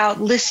upset about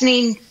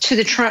listening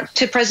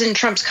to President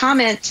Trump's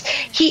comments,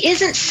 he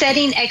isn't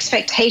setting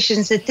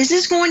expectations that this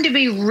is going to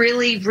be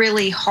really,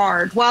 really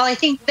hard. While I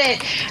think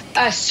that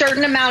a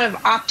certain amount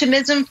of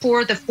optimism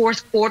for the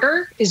fourth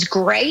quarter is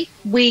great,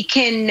 we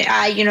can,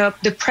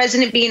 the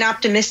president being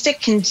optimistic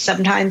can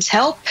sometimes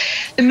help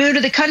the mood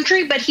of the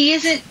country, but he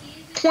isn't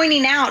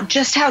pointing out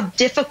just how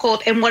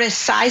difficult and what a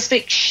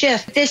seismic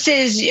shift this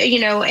is,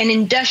 an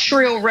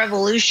industrial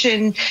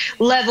revolution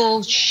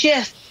level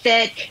shift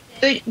that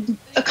the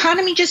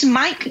economy just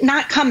might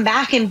not come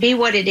back and be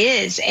what it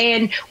is.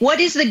 And what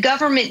is the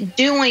government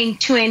doing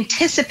to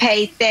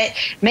anticipate that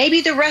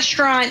maybe the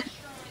restaurant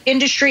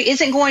industry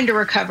isn't going to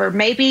recover?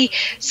 Maybe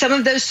some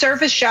of those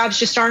service jobs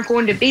just aren't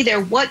going to be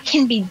there. What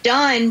can be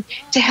done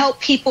to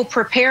help people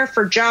prepare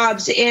for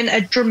jobs in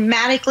a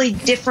dramatically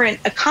different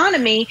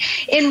economy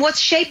in what's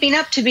shaping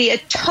up to be a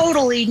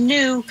totally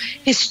new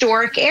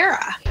historic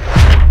era?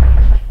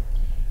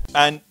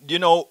 And, you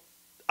know,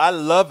 I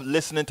love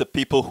listening to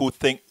people who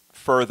think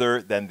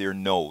further than their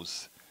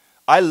nose.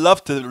 I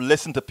love to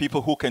listen to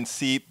people who can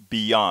see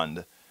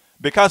beyond,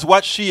 because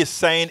what she is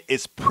saying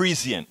is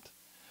prescient.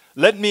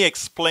 Let me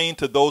explain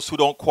to those who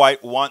don't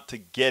quite want to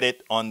get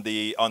it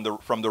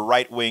from the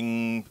right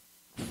wing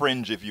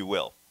fringe, if you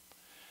will.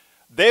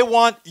 They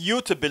want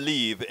you to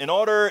believe,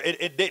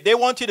 they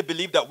want you to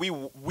believe that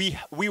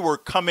we were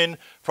coming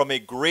from a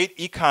great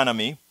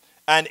economy,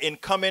 and in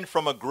coming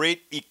from a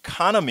great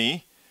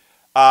economy,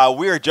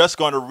 we are just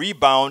going to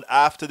rebound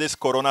after this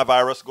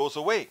coronavirus goes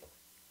away.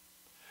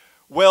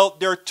 Well,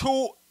 there are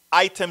two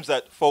items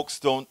that folks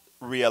don't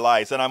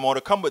realize, and I'm going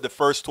to come with the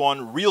first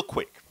one real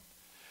quick.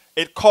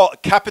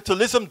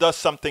 Capitalism does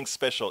something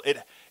special.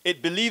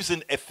 It believes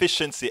in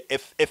efficiency.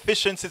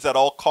 Efficiencies at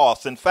all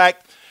costs. In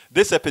fact,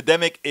 this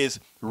epidemic is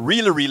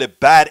really, really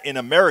bad in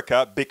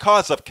America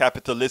because of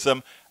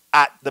capitalism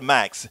at the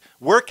max.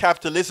 Where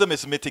capitalism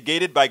is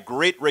mitigated by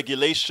great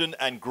regulation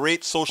and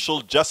great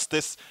social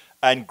justice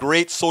and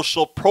great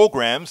social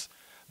programs,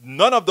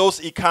 none of those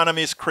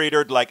economies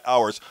cratered like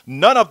ours.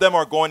 None of them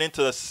are going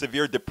into a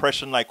severe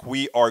depression like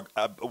we are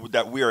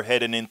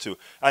heading into.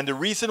 And the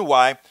reason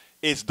why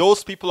is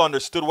those people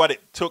understood what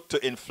it took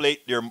to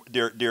inflate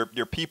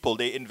their people.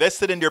 They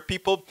invested in their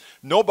people.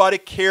 Nobody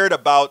cared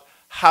about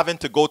having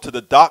to go to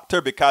the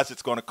doctor because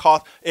it's going to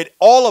cost.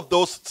 All of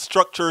those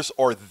structures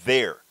are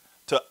there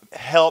to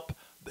help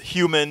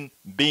human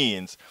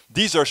beings.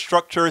 These are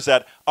structures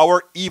that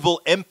our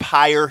evil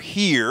empire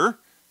here,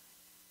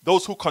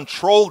 those who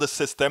control the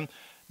system,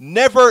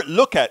 never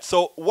look at.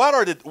 So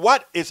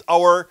what is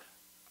our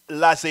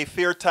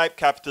laissez-faire type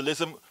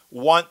capitalism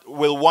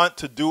will want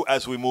to do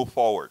as we move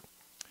forward?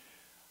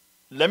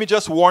 Let me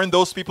just warn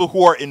those people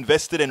who are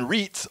invested in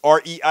REITs or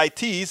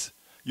EITs,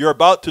 you're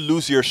about to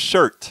lose your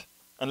shirt.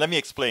 And let me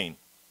explain.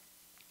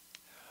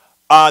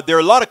 There are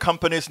a lot of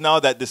companies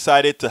now that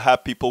decided to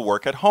have people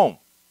work at home.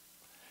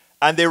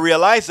 And they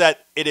realize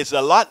that it is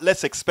a lot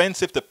less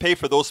expensive to pay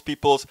for those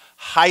people's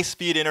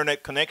high-speed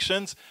internet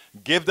connections,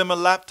 give them a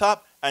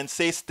laptop, and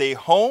say stay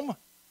home,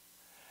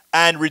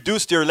 and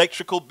reduce their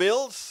electrical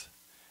bills,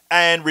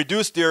 and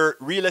reduce their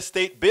real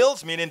estate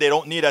bills, meaning they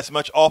don't need as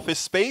much office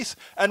space,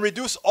 and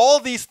reduce all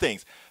these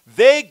things.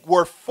 They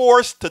were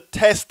forced to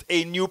test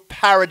a new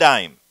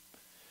paradigm.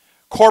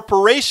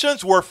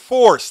 Corporations were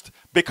forced,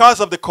 because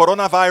of the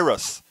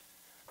coronavirus,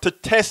 to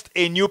test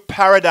a new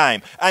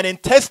paradigm. And in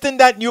testing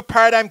that new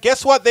paradigm,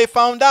 guess what they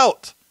found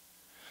out?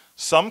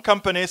 Some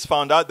companies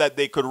found out that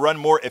they could run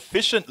more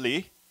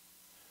efficiently.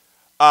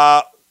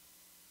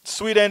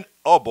 Sweden,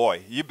 oh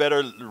boy, you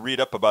better read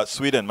up about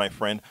Sweden, my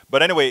friend.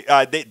 But anyway,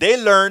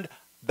 they learned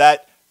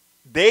that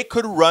they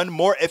could run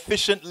more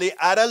efficiently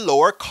at a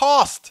lower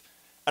cost.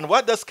 And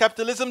what does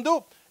capitalism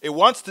do? It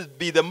wants to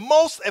be the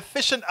most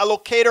efficient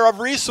allocator of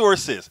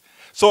resources.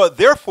 So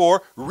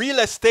therefore, real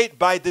estate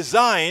by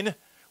design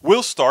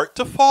will start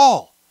to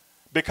fall,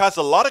 because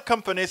a lot of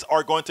companies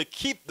are going to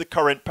keep the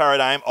current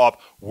paradigm of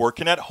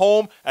working at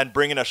home and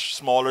bringing a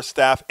smaller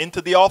staff into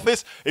the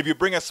office. If you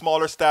bring a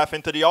smaller staff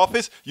into the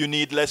office, you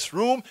need less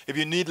room. If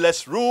you need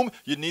less room,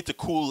 you need to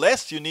cool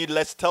less. You need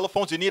less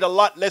telephones. You need a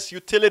lot less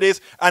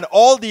utilities and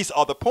all these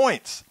other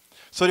points.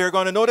 So they're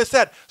going to notice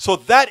that. So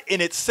that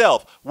in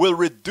itself will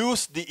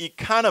reduce the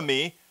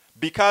economy,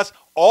 because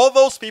all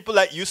those people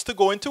that used to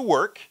go into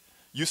work,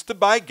 used to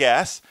buy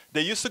gas,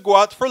 they used to go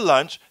out for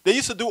lunch, they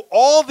used to do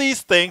all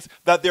these things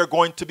that they're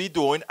going to be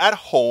doing at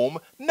home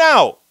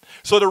now.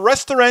 So the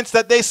restaurants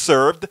that they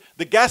served,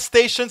 the gas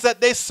stations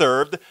that they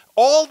served,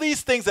 all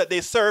these things that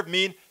they serve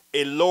mean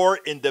a lower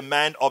in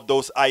demand of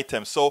those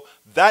items. So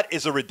that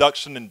is a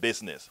reduction in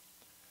business.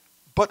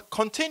 But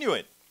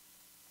continuing,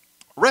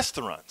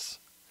 restaurants.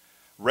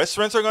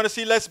 Restaurants are going to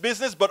see less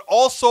business, but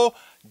also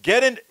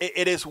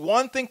it is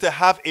one thing to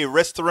have a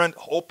restaurant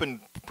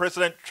open.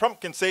 President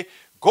Trump can say,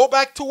 go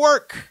back to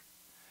work,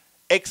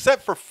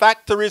 except for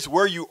factories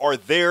where you are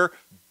there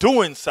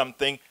doing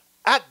something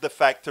at the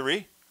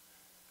factory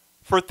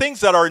for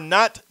things that are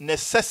not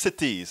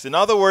necessities. In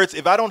other words,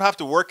 if I don't have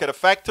to work at a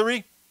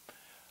factory,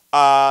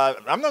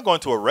 I'm not going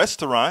to a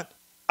restaurant.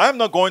 I'm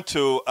not going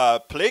to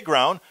a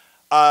playground.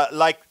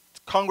 Like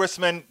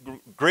Congressman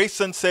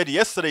Grayson said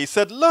yesterday, he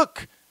said,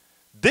 look,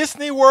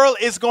 Disney World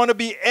is going to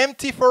be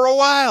empty for a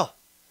while.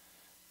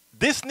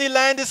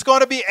 Disneyland is going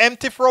to be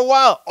empty for a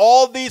while.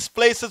 All these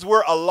places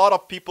where a lot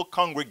of people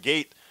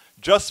congregate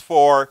just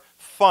for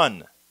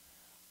fun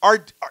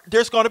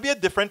there's going to be a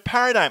different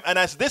paradigm. And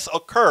as this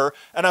occur,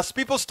 and as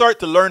people start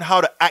to learn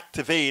how to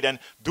activate and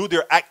do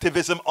their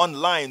activism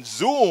online,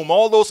 Zoom,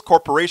 all those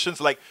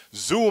corporations like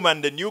Zoom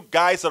and the new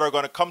guys that are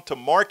going to come to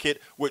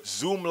market with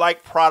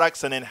Zoom-like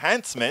products and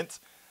enhancements,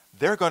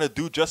 they're going to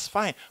do just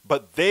fine.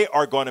 But they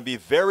are going to be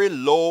very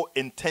low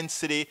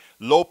intensity,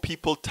 low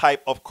people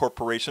type of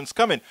corporations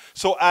coming.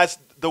 So as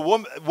the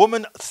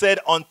woman said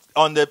on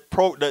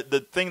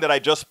the thing that I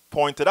just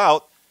pointed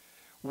out,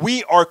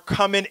 we are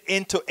coming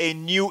into a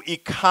new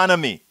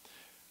economy.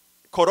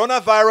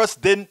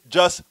 Coronavirus didn't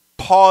just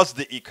pause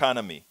the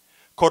economy.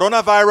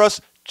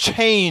 Coronavirus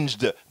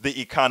changed the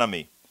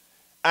economy.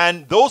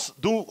 And those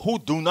who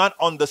do not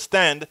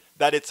understand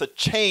that it's a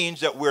change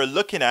that we're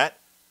looking at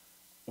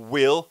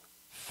will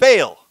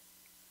fail.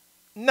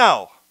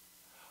 Now,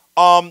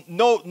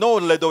 no,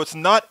 Ledo, it's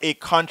not a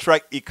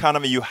contract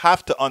economy. You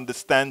have to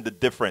understand the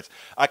difference.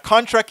 A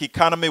contract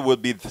economy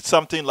would be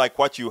something like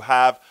what you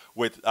have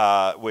with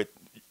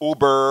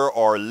Uber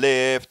or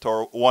Lyft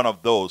or one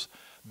of those.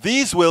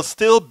 These will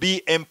still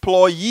be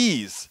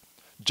employees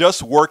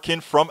just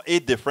working from a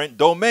different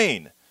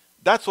domain.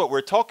 That's what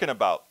we're talking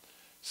about.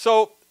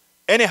 So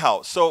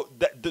anyhow, so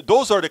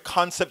those are the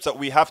concepts that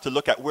we have to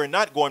look at. We're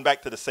not going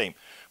back to the same.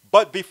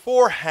 But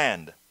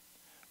beforehand,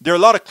 there are a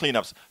lot of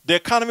cleanups. The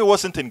economy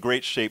wasn't in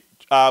great shape.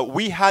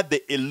 We had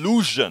the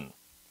illusion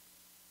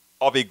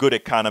of a good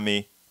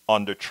economy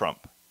under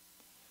Trump.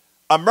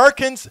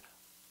 Americans,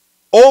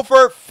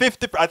 over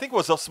 50, I think it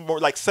was more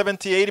like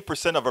 70,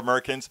 80% of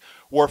Americans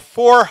were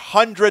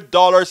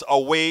 $400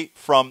 away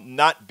from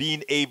not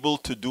being able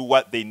to do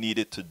what they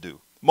needed to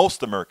do.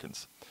 Most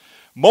Americans.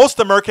 Most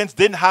Americans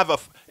didn't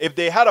have if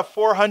they had a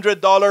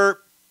 $400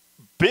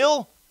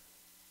 bill,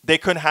 they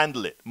couldn't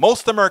handle it.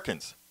 Most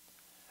Americans.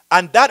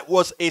 And that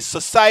was a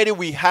society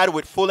we had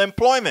with full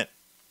employment.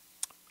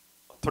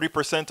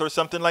 3% or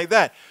something like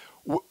that.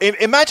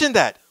 Imagine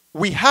that.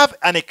 We have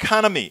an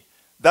economy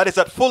that is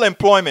at full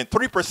employment,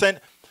 3%.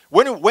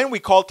 When we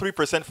call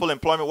 3% full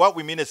employment, what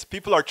we mean is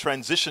people are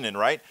transitioning,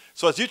 right?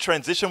 So as you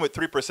transition with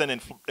 3%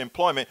 in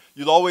employment,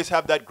 you'll always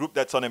have that group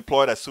that's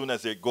unemployed as soon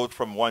as they go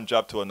from one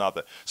job to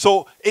another.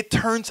 So it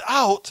turns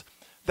out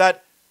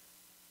that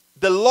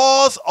the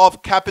laws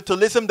of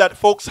capitalism that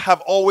folks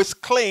have always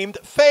claimed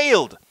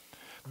failed.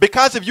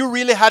 Because if you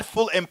really had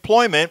full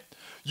employment,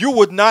 you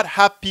would not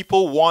have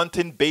people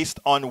wanting based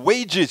on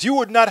wages. You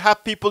would not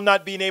have people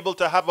not being able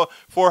to have a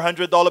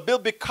 $400 bill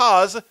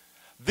because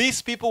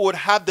these people would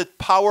have the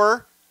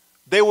power.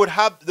 They would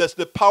have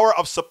the power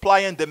of supply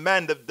and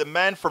demand. The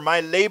demand for my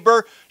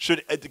labor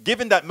should,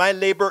 given that my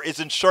labor is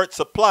in short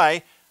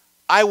supply,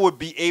 I would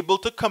be able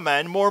to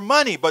command more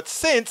money. But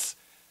since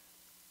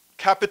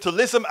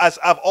capitalism, as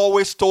I've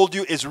always told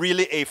you, is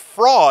really a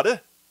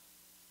fraud,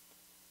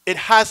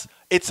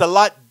 it's a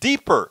lot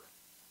deeper.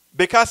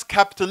 Because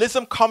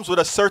capitalism comes with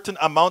a certain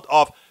amount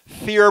of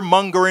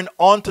fear-mongering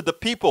onto the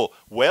people.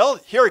 Well,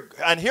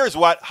 here's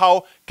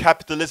how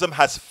capitalism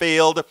has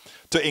failed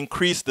to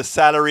increase the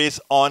salaries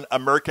on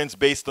Americans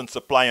based on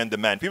supply and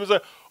demand. People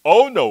say,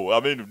 oh no, I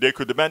mean, they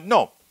could demand.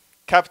 No.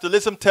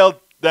 Capitalism tells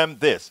them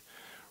this.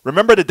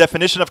 Remember the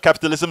definition of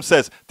capitalism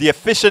says, the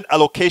efficient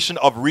allocation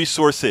of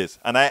resources,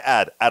 and I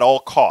add, at all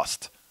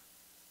cost.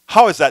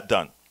 How is that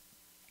done?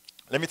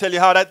 Let me tell you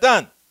how that's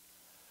done.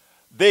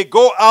 They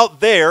go out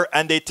there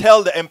and they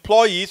tell the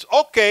employees,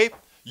 okay,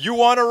 you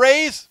want a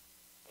raise?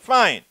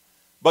 Fine.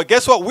 But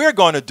guess what we're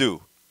going to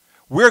do?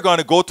 We're going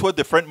to go to a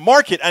different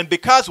market. And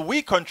because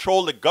we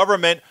control the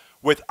government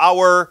with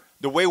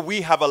the way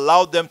we have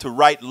allowed them to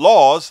write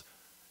laws,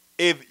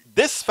 if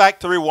this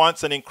factory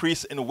wants an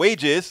increase in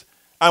wages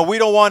and we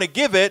don't want to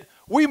give it,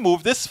 we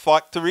move this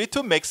factory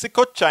to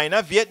Mexico,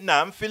 China,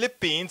 Vietnam,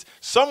 Philippines,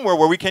 somewhere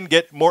where we can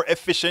get more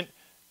efficient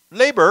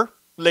labor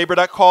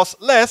that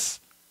costs less.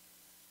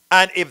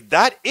 And if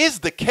that is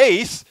the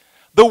case,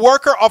 the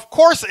worker, of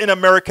course, in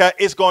America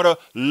is going to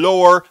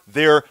lower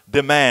their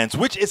demands,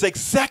 which is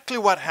exactly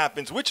what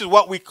happens, which is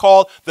what we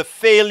call the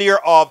failure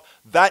of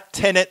that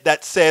tenet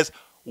that says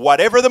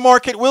whatever the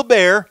market will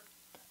bear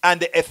and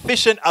the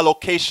efficient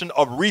allocation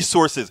of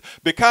resources.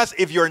 Because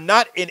if you're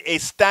not in a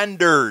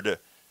standard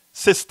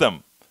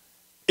system,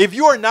 if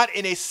you are not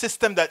in a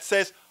system that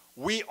says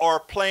we are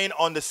playing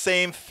on the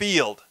same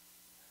field,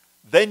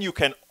 then you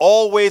can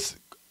always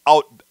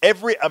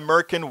every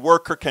American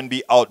worker can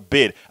be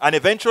outbid. And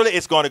eventually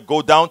it's going to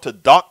go down to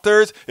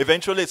doctors.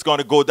 Eventually it's going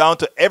to go down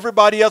to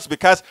everybody else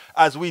because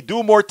as we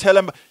do more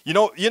you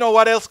know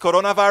what else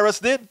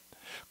coronavirus did?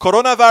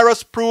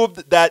 Coronavirus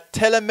proved that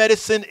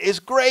telemedicine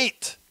is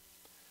great.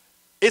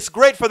 It's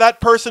great for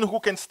that person who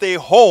can stay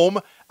home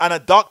and a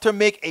doctor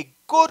make a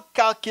good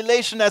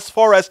calculation as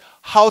far as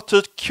how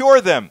to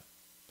cure them.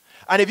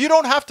 And if you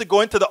don't have to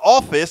go into the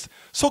office,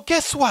 so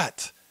guess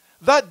what?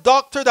 That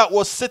doctor that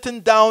was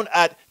sitting down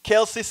at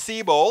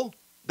Kelsey-Seybold,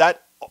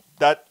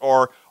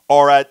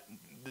 or at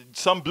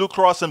some Blue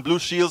Cross and Blue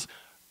Shields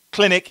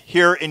clinic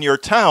here in your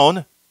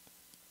town,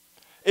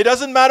 it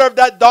doesn't matter if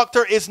that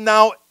doctor is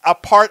now a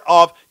part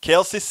of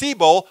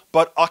Kelsey-Seybold,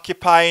 but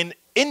occupying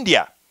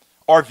India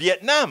or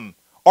Vietnam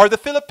or the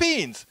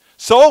Philippines.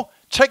 So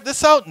check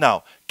this out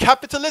now.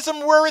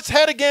 Capitalism rear its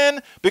head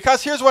again,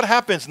 because here's what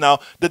happens now.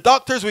 The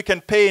doctors we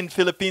can pay in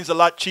Philippines a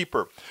lot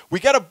cheaper. We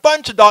get a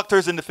bunch of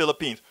doctors in the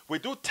Philippines. We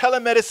do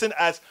telemedicine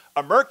as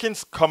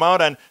Americans come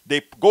out and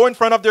they go in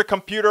front of their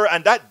computer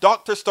and that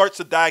doctor starts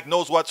to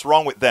diagnose what's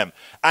wrong with them.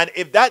 And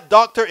if that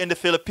doctor in the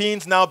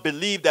Philippines now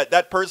believe that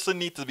that person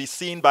needs to be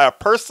seen by a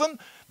person,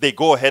 they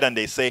go ahead and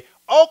they say,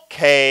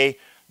 okay,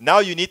 now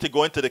you need to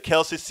go into the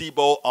Kelsey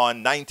Sibo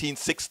on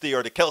 1960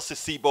 or the Kelsey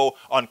Sibo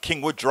on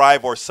Kingwood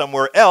Drive or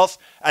somewhere else,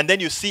 and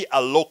then you see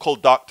a local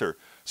doctor.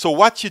 So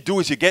what you do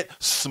is you get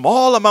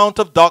small amount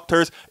of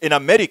doctors in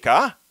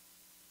America,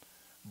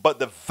 but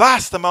the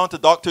vast amount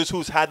of doctors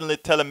who's handling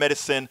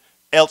telemedicine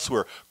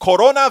elsewhere.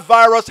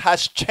 Coronavirus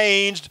has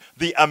changed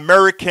the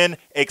American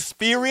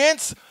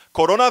experience.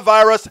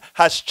 Coronavirus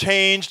has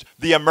changed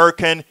the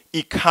American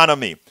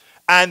economy.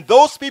 And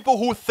those people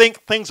who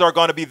think things are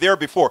going to be there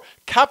before,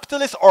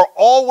 capitalists are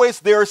always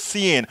there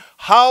seeing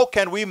how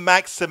can we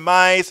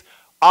maximize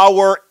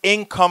our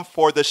income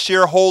for the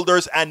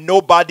shareholders and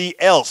nobody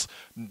else.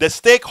 The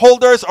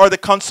stakeholders are the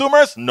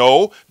consumers?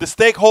 No. The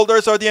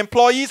stakeholders are the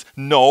employees?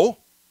 No.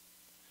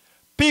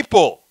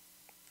 People,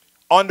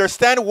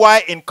 understand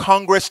why in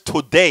Congress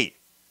today,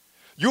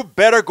 you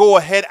better go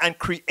ahead and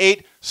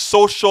create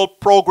social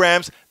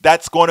programs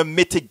that's going to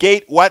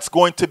mitigate what's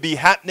going to be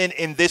happening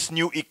in this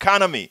new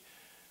economy.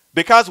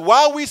 Because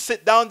while we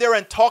sit down there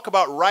and talk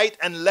about right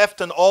and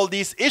left and all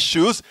these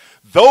issues,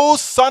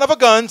 those son of a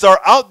guns are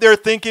out there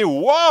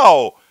thinking,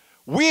 wow,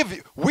 we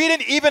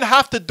didn't even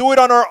have to do it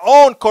on our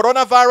own.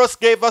 Coronavirus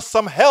gave us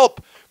some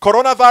help.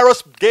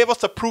 Coronavirus gave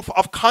us a proof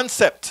of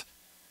concept.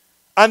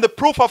 And the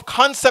proof of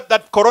concept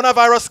that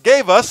coronavirus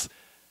gave us,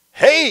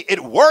 hey, it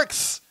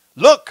works.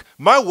 Look,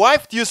 my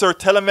wife used her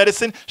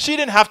telemedicine. She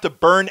didn't have to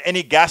burn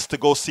any gas to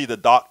go see the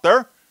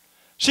doctor.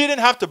 She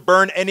didn't have to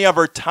burn any of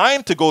her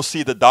time to go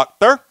see the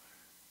doctor.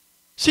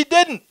 She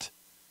didn't.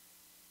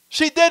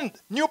 She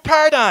didn't. New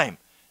paradigm.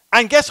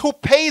 And guess who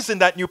pays in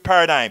that new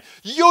paradigm?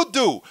 You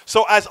do.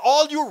 So as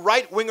all you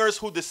right-wingers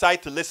who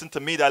decide to listen to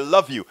me, that I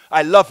love you,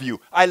 I love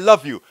you, I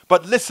love you,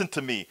 but listen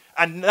to me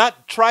and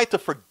not try to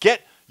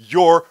forget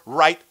your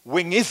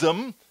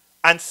right-wingism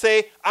and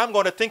say, I'm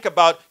going to think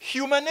about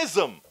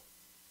humanism.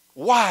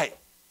 Why?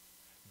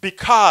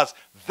 Because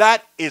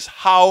that is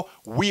how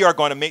we are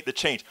going to make the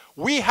change.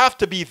 We have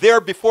to be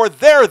there before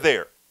they're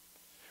there.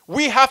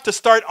 We have to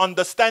start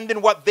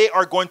understanding what they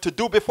are going to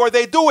do before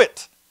they do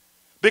it.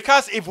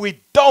 Because if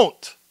we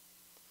don't,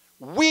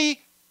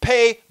 we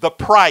pay the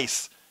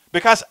price.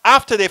 Because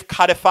after they've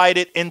codified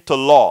it into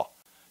law,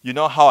 you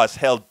know how as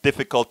hell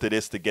difficult it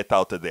is to get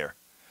out of there.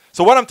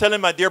 So what I'm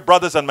telling my dear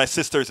brothers and my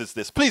sisters is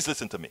this. Please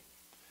listen to me.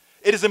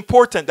 It is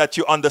important that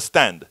you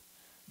understand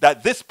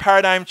that this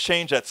paradigm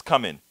change that's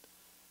coming,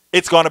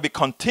 it's going to be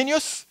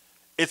continuous,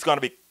 it's going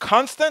to be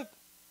constant,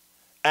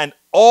 and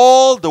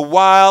all the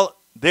while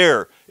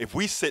there, if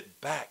we sit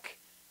back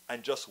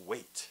and just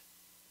wait,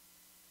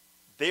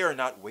 they are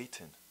not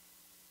waiting.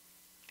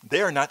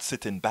 They are not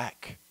sitting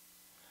back.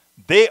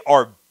 They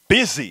are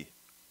busy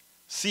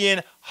seeing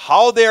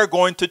how they are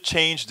going to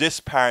change this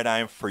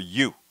paradigm for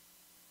you.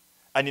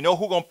 And you know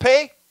who's going to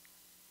pay?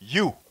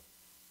 You.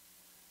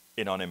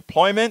 In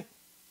unemployment,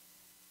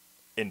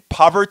 in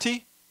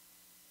poverty,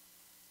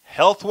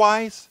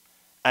 health-wise,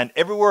 and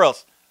everywhere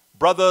else.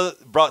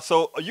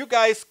 So you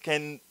guys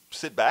can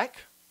sit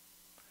back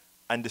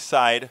and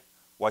decide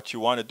what you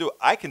want to do.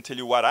 I can tell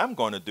you what I'm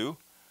going to do.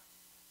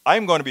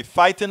 I'm going to be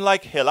fighting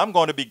like hell. I'm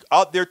going to be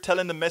out there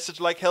telling the message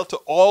like hell to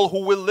all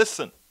who will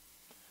listen.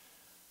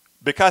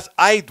 Because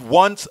I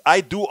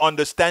do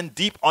understand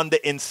deep on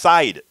the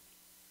inside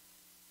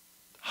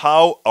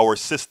how our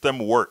system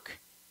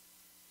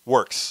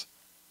works.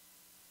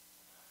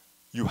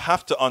 You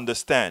have to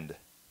understand,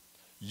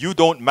 you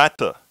don't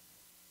matter.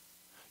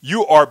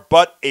 You are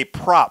but a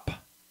prop.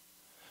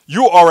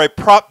 You are a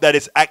prop that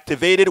is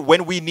activated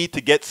when we need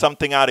to get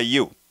something out of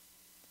you.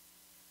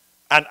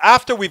 And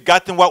after we've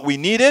gotten what we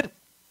needed,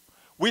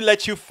 we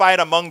let you fight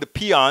among the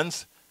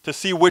peons to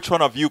see which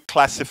one of you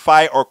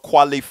classify or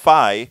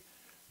qualify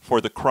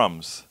for the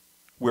crumbs.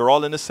 We're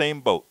all in the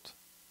same boat.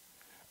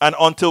 And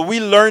until we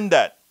learn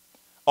that,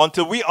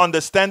 until we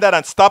understand that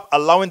and stop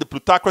allowing the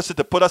plutocracy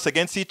to put us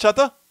against each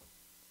other,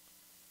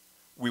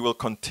 we will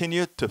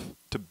continue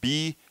to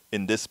be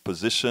in this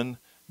position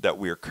that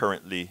we are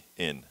currently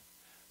in.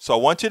 So I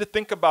want you to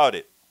think about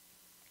it.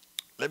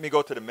 Let me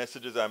go to the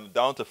messages. I'm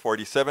down to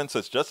 47, so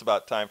it's just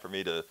about time for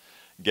me to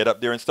get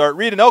up there and start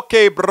reading.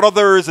 Okay,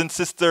 brothers and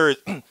sisters.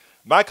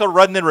 Michael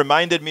Rudnin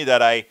reminded me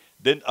that I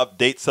didn't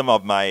update some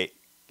of my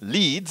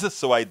leads,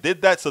 so I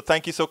did that. So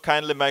thank you so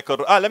kindly,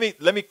 Michael. Let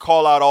me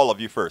call out all of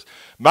you first.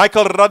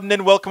 Michael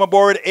Rudnin, welcome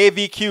aboard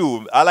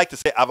AVQ. I like to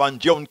say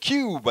Avanjon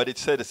Q, but it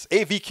said it's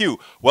AVQ.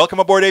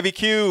 Welcome aboard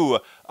AVQ.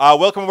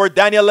 Welcome aboard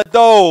Daniel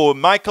Lado,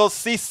 Michael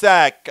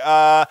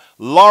Cisak,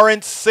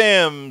 Lawrence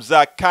Sims,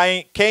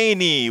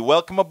 Caney.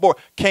 Welcome aboard.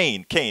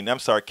 Kane.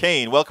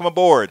 Welcome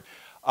aboard.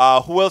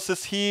 Who else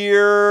is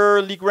here?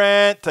 Lee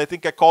Grant. I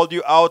think I called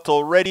you out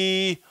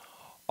already.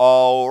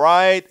 All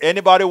right.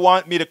 Anybody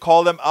want me to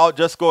call them out?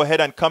 Just go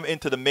ahead and come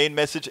into the main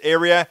message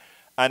area,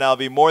 and I'll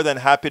be more than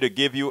happy to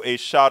give you a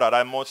shout out.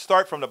 I'm going to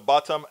start from the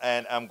bottom,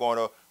 and I'm going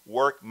to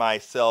work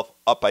myself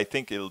up. I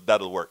think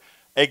that'll work.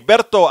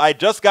 Egberto, I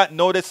just got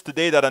notice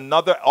today that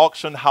another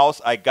auction house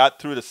I got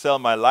through to sell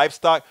my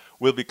livestock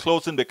will be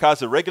closing because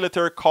the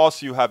regulatory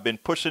costs you have been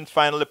pushing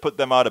finally put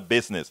them out of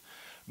business.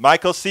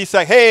 Michael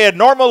Cisak, hey,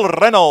 Normal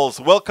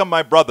Reynolds, welcome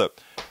my brother.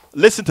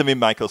 Listen to me,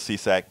 Michael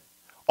Cisak.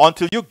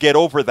 Until you get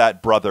over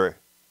that, brother,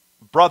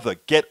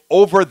 get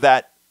over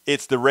that.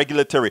 It's the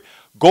regulatory.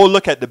 Go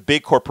look at the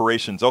big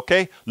corporations,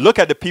 okay? Look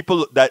at the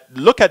people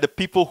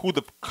who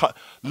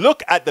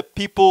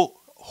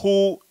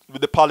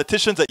the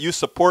politicians that you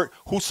support,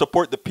 who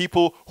support the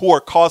people who are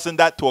causing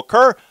that to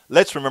occur.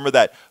 Let's remember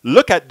that.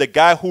 Look at the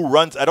guy who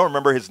runs, I don't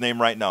remember his name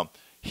right now.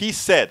 He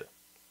said,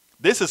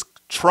 this is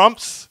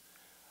Trump's,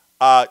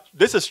 not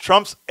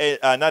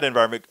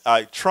environment,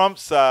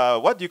 Trump's,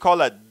 what do you call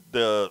that?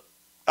 The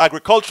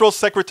agricultural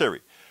secretary.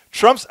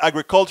 Trump's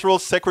agricultural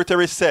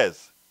secretary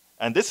says,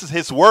 and this is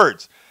his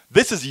words.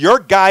 This is your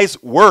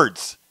guy's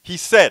words. He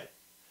said,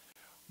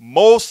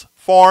 most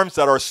farms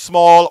that are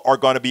small are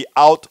going to be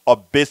out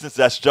of business.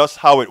 That's just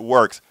how it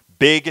works.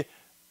 Big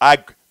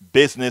ag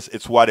business,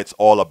 it's what it's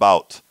all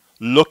about.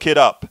 Look it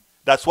up.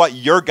 That's what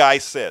your guy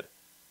said.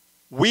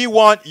 We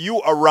want you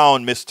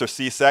around, Mr.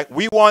 Cisak.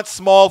 We want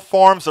small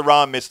farms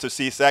around, Mr.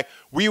 Cisak.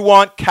 We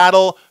want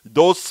cattle,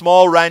 those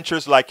small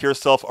ranchers like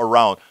yourself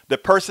around. The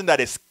person that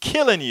is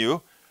killing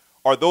you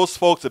are those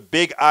folks, the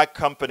big ag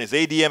companies,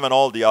 ADM and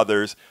all the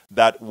others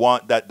that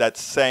want that's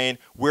saying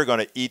we're going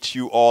to eat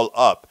you all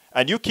up.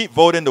 And you keep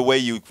voting the way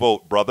you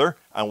vote, brother,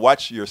 and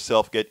watch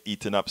yourself get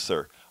eaten up,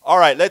 sir. All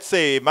right, let's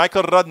say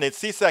Michael Rudnitz,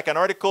 Cisak, an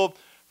article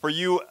for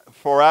you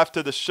for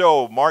after the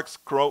show. Marx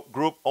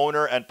Group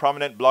owner and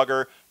prominent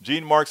blogger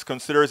Gene Marx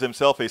considers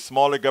himself a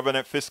smaller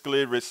government,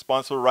 fiscally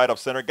responsible,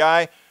 right-of-center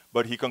guy,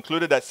 but he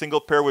concluded that single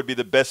payer would be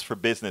the best for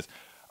business.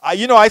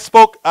 I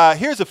spoke,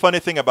 here's the funny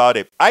thing about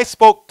it. I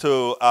spoke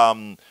to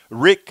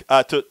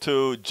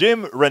to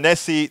Jim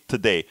Renesi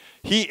today.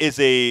 He is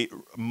a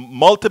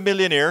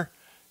multimillionaire.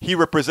 He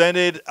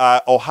represented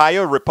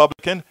Ohio,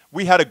 Republican.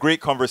 We had a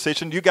great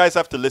conversation. You guys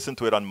have to listen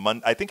to it on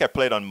Monday. I think I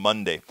played on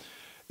Monday.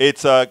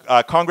 It's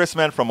a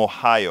congressman from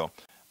Ohio.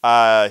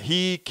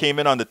 He came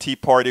in on the Tea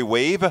Party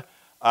wave,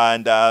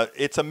 and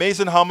it's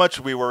amazing how much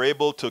we were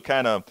able to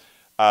kind of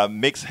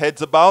mix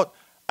heads about.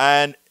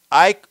 And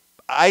I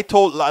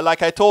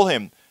told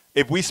him,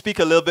 if we speak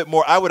a little bit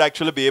more, I would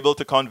actually be able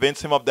to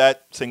convince him of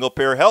that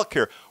single-payer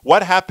healthcare.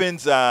 What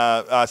happens,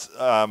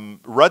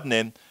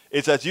 Rudnin,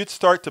 is as you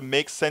start to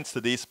make sense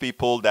to these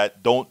people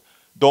that don't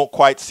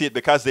quite see it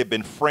because they've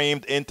been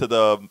framed into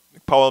the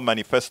Powell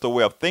Manifesto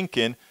way of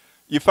thinking,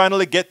 you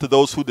finally get to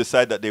those who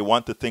decide that they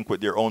want to think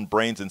with their own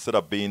brains instead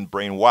of being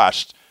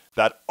brainwashed.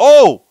 That,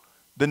 oh,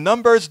 the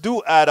numbers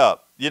do add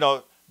up.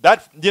 The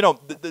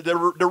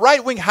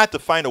right wing had to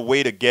find a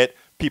way to get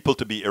people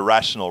to be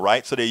irrational,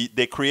 right? So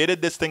they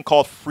created this thing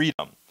called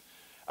freedom.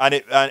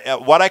 And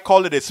what I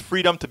call it is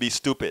freedom to be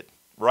stupid,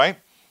 right?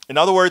 In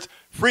other words,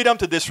 freedom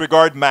to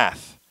disregard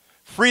math.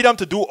 Freedom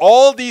to do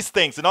all these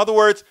things. In other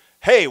words,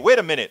 hey, wait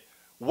a minute.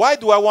 Why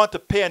do I want to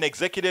pay an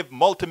executive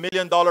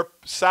multi-million-dollar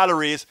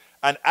salaries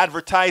and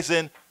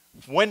advertising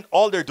when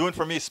all they're doing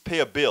for me is pay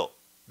a bill?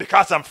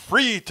 Because I'm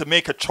free to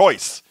make a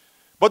choice.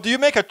 But do you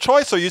make a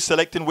choice or are you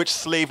selecting which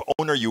slave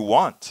owner you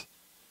want?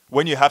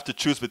 When you have to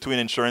choose between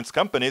insurance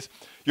companies,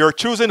 you're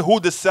choosing who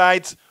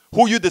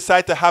you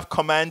decide to have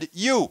command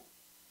you.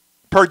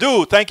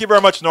 Purdue, thank you very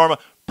much, Norma.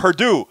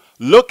 Purdue,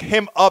 look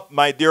him up,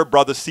 my dear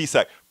brother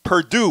Cisak.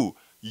 Purdue,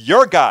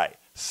 your guy,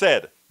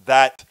 said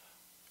that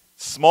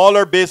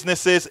smaller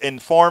businesses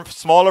and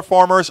smaller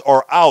farmers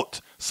are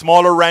out.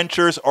 Smaller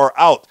ranchers are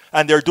out.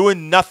 And they're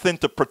doing nothing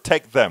to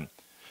protect them.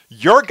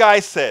 Your guy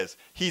says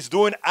he's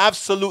doing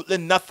absolutely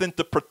nothing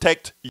to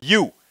protect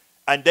you.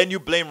 And then you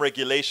blame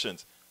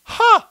regulations.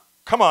 Huh?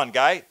 Come on,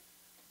 guy.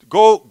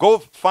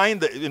 Go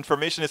find the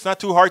information. It's not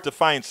too hard to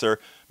find, sir.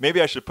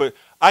 Maybe I should put...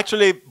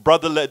 Actually,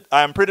 brother,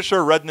 I'm pretty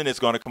sure Rednan is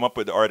going to come up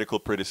with the article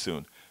pretty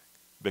soon.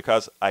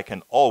 Because I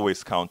can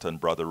always count on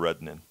Brother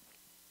Rednan.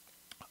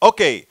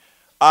 Okay.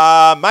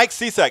 Mike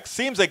Cisak.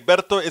 Seems like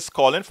Berto is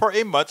calling for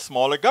a much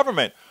smaller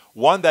government.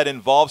 One that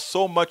involves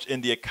so much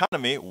in the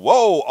economy.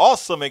 Whoa,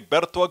 awesome.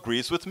 Egberto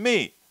agrees with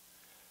me.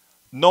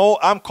 No,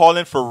 I'm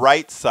calling for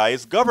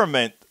right-sized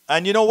government.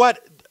 And you know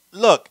what?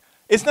 Look,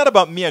 it's not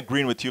about me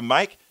agreeing with you,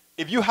 Mike.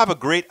 If you have a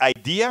great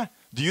idea,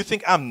 do you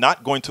think I'm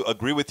not going to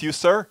agree with you,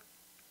 sir?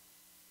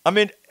 I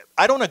mean,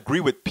 I don't agree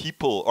with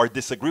people or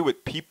disagree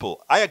with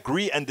people. I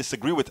agree and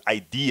disagree with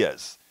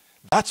ideas.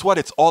 That's what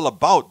it's all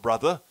about,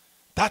 brother.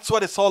 That's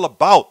what it's all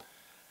about.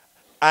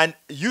 And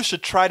you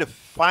should try to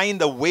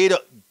find a way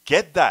to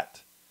get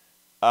that.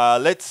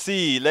 Let's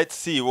see.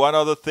 One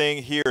other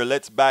thing here.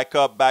 Let's back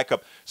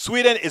up.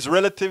 Sweden is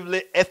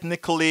relatively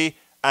ethnically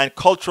and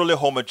culturally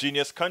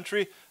homogeneous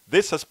country.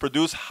 This has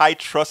produced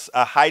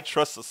a high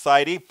trust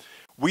society.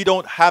 We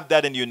don't have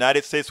that in the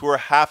United States where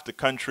half the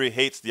country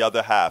hates the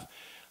other half.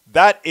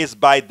 That is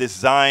by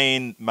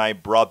design, my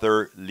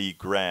brother Lee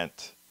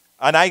Grant.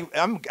 And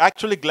I'm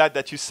actually glad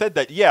that you said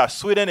that. Yeah,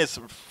 Sweden is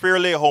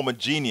fairly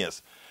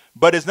homogeneous,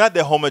 but it's not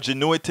the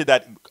homogeneity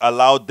that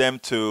allowed them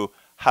to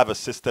have a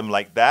system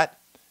like that.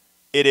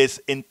 It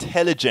is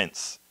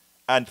intelligence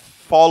and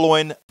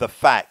following the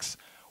facts.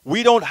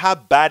 We don't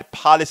have bad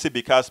policy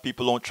because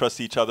people don't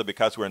trust each other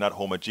because we're not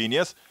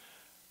homogeneous.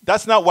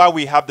 That's not why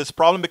we have this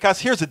problem,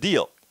 because here's the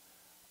deal.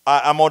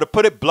 I'm going to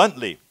put it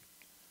bluntly.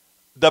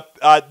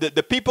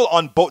 The people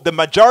on both, the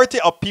majority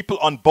of people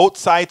on both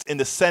sides in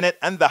the Senate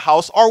and the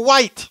House are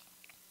white.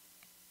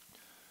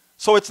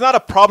 So it's not a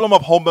problem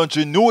of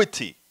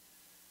homogeneity.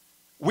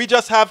 We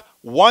just have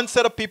one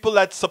set of people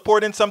that's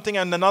supporting something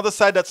and another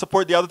side that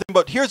support the other thing.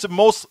 But here's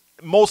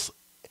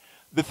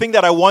the thing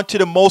that I want you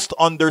to most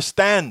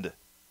understand.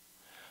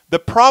 The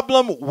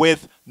problem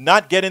with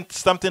not getting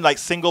something like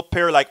single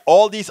payer, like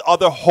all these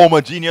other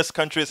homogeneous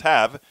countries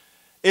have,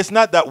 is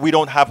not that we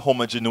don't have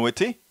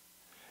homogeneity.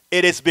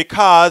 It is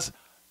because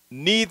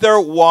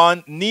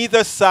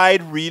neither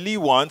side really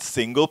wants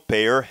single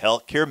payer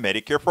healthcare,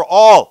 Medicare for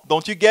all.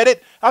 Don't you get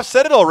it? I've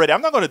said it already.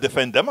 I'm not going to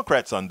defend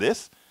Democrats on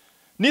this.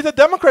 Neither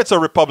Democrats or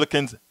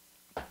Republicans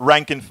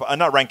leadership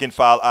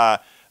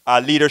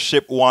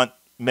want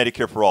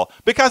Medicare for all,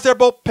 because they're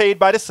both paid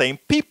by the same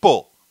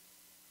people.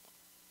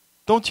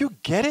 Don't you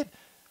get it?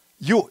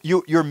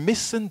 You're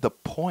missing the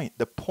point.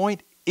 The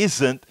point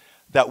isn't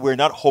that we're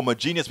not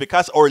homogeneous,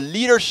 because our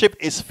leadership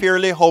is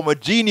fairly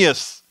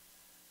homogeneous.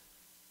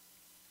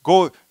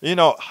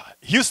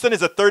 Houston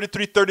is a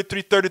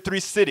 33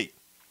 city,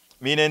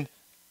 meaning,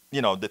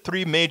 the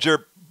three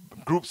major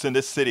groups in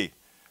this city.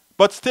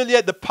 But still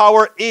yet the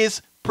power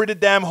is pretty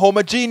damn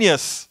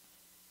homogeneous.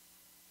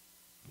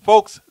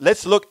 Folks,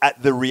 let's look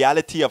at the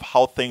reality of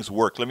how things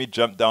work. Let me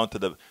jump down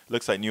to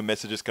looks like new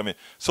messages coming.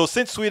 So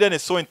since Sweden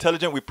is so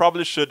intelligent, we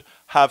probably should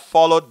have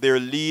followed their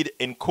lead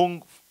in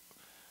Kung.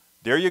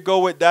 There you go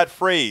with that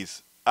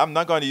phrase. I'm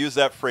not going to use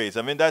that phrase.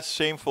 I mean, that's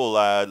shameful,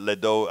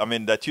 Ledo. I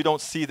mean, that you don't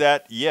see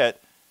that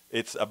yet.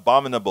 It's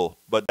abominable,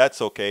 but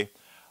that's okay.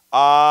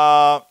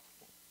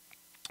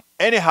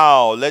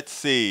 Anyhow, let's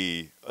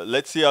see.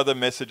 Let's see other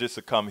messages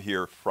to come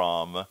here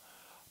from.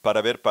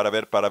 Para ver.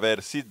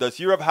 See, does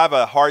Europe have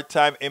a hard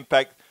time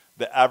impact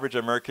the average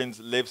Americans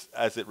lives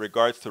as it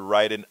regards to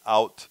riding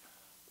out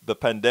the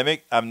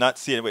pandemic? I'm not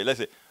seeing. Wait, let's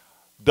see.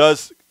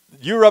 Does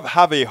Europe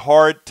have a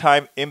hard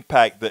time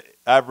impact the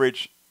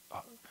average?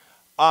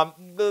 I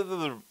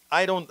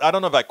don't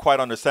know if I quite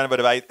understand, but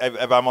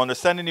if I'm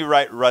understanding you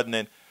right,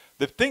 Rudnan,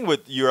 the thing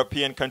with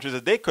European countries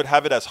is they could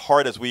have it as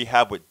hard as we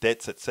have with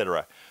debts,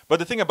 etc. But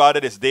the thing about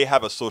it is they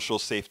have a social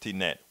safety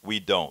net.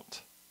 We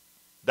don't.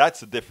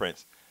 That's the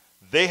difference.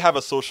 They have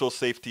a social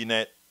safety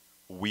net.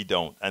 We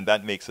don't. And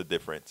that makes a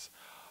difference.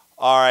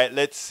 All right,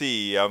 let's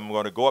see. I'm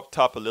going to go up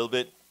top a little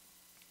bit.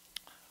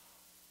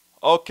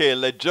 Okay,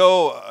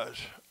 Ledo.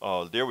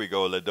 Oh, there we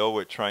go, Ledo.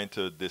 We're trying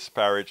to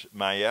disparage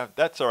Maya.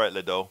 That's all right,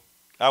 Ledo.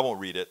 I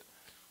won't read it.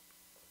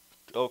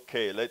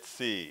 Okay, let's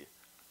see.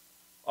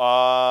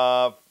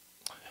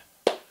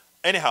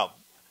 Anyhow,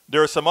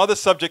 there are some other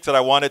subjects that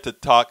I wanted to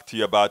talk to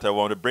you about. I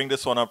want to bring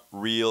this one up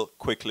real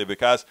quickly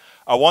because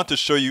I want to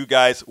show you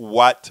guys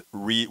what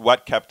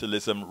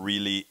capitalism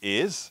really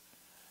is.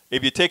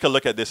 If you take a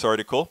look at this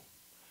article,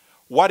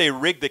 what a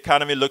rigged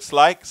economy looks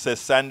like, says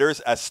Sanders,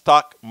 as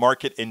stock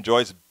market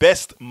enjoys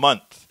best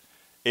month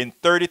in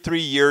 33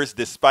 years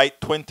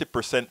despite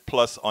 20%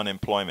 plus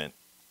unemployment.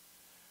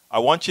 I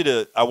want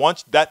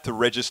that to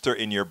register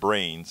in your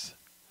brains.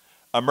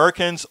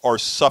 Americans are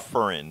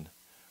suffering.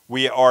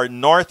 We are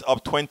north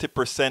of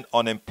 20%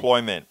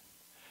 unemployment,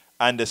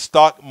 and the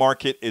stock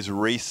market is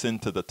racing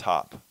to the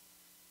top.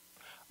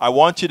 I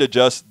want you to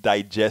just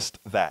digest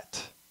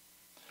that.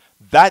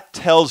 That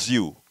tells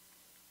you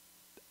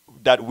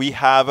that we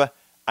have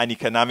an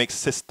economic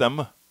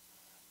system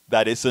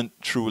that isn't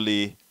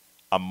truly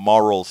a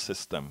moral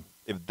system.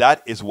 If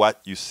that is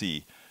what you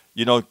see,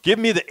 give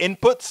me the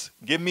inputs,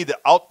 give me the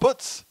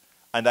outputs,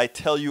 and I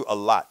tell you a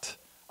lot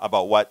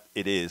about what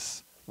it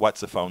is, what's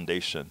the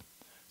foundation.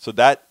 So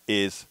that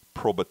is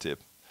probative.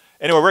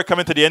 Anyway, we're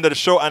coming to the end of the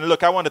show. And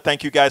look, I want to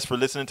thank you guys for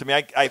listening to me.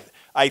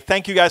 I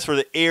thank you guys for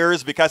the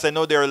ears, because I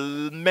know there are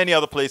many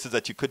other places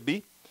that you could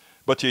be.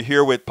 But you're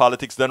here with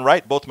Politics Done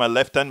Right, both my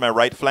left and my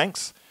right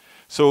flanks.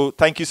 So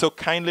thank you so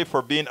kindly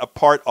for being a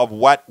part of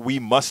what we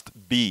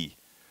must be,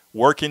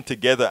 working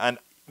together. And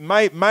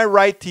my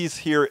righties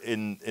here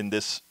in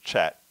this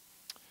chat,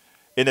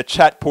 in the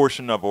chat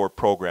portion of our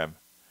program,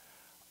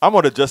 I'm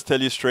going to just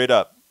tell you straight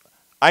up.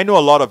 I know a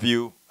lot of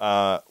you,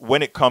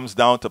 when it comes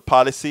down to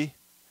policy,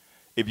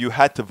 if you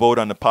had to vote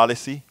on the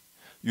policy,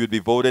 you'd be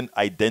voting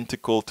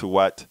identical to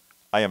what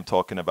I am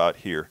talking about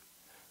here.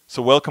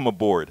 So welcome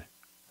aboard.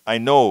 I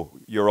know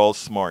you're all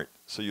smart,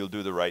 so you'll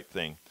do the right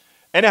thing.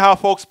 Anyhow,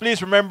 folks,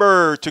 please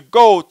remember to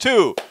go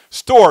to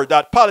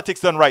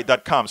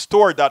store.politicsdoneright.com,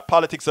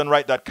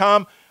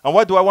 store.politicsdoneright.com. And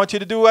what do I want you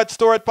to do at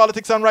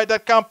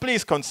store.politicsdoneright.com?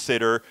 Please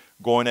consider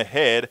going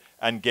ahead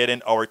and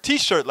getting our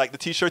t-shirt, like the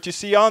t-shirt you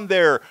see on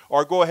there,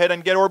 or go ahead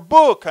and get our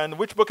book. And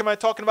which book am I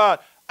talking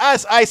about?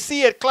 as I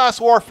see it,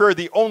 class warfare,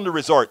 the only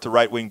resort to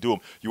right-wing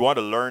doom. You want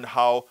to learn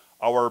how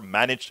our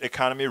managed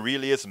economy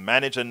really is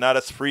managed and not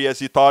as free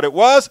as you thought it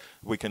was?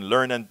 We can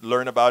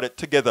learn about it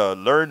together.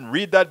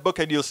 Read that book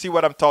and you'll see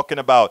what I'm talking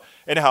about.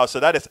 Anyhow, so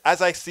that is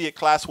As I See It,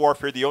 Class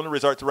Warfare, the only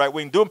resort to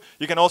right-wing doom.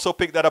 You can also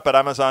pick that up at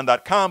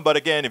Amazon.com. But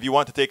again, if you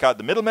want to take out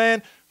the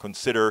middleman,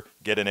 consider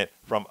getting it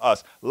from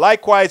us.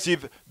 Likewise,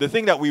 the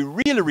thing that we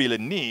really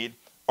need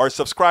are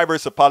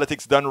subscribers to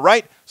Politics Done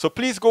Right. So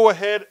please go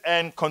ahead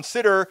and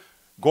consider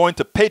going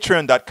to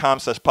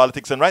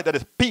patreon.com/politicsdoneright. That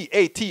is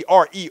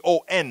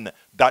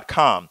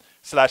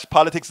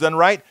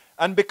patreon.com/politicsdoneright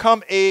and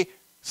become a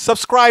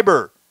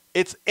subscriber.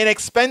 It's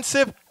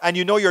inexpensive and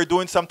you know you're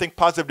doing something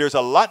positive. There's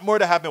a lot more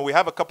to happen. We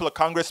have a couple of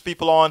Congress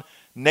people on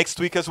next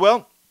week as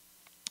well.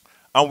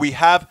 And we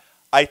have,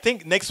 I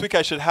think next week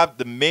I should have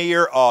the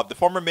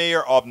former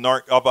mayor of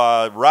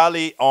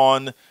Raleigh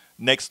on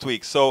next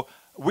week. So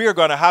we are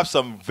going to have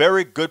some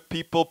very good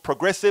people,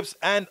 progressives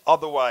and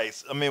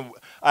otherwise. I mean,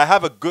 I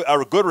have a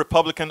good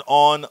Republican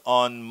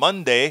on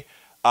Monday,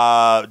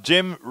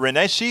 Jim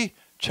Reneshi.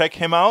 Check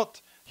him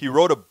out. He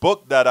wrote a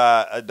book that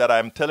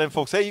I'm telling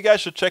folks, hey, you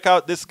guys should check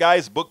out this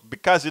guy's book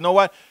because you know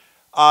what?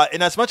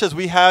 In as much as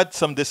we had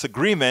some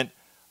disagreement,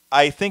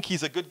 I think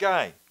he's a good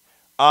guy.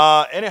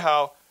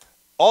 Anyhow,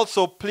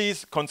 also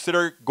please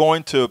consider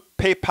going to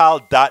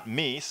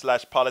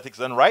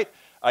paypal.me/politicsdoneright.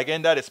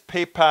 Again, that is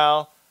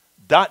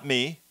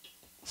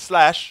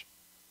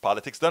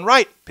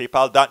paypal.me/politicsdoneright.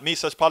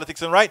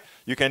 paypal.me/politicsdoneright.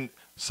 You can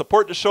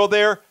support the show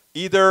there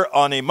either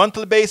on a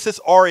monthly basis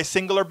or a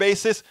singular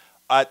basis.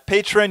 At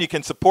Patreon, you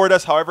can support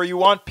us however you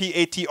want.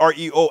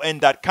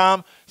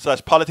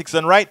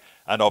 patreon.com/politicsdoneright.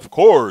 And of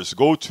course,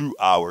 go to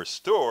our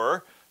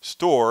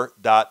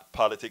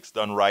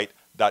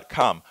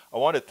store.politicsdoneright.com. I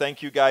want to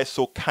thank you guys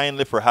so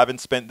kindly for having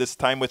spent this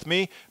time with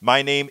me.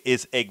 My name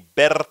is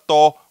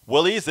Egberto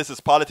Willies. This is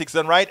Politics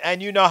Done Right.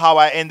 And you know how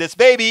I end this,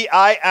 baby.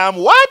 I am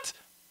what?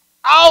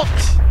 Out!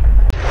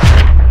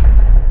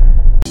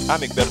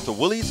 I'm Egberto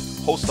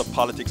Willies, host of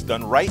Politics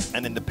Done Right,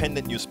 an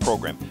independent news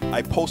program.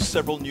 I post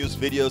several news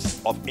videos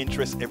of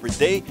interest every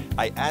day.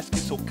 I ask you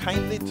so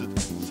kindly to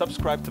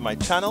subscribe to my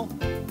channel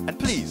and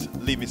please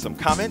leave me some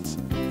comments.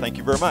 Thank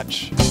you very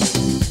much.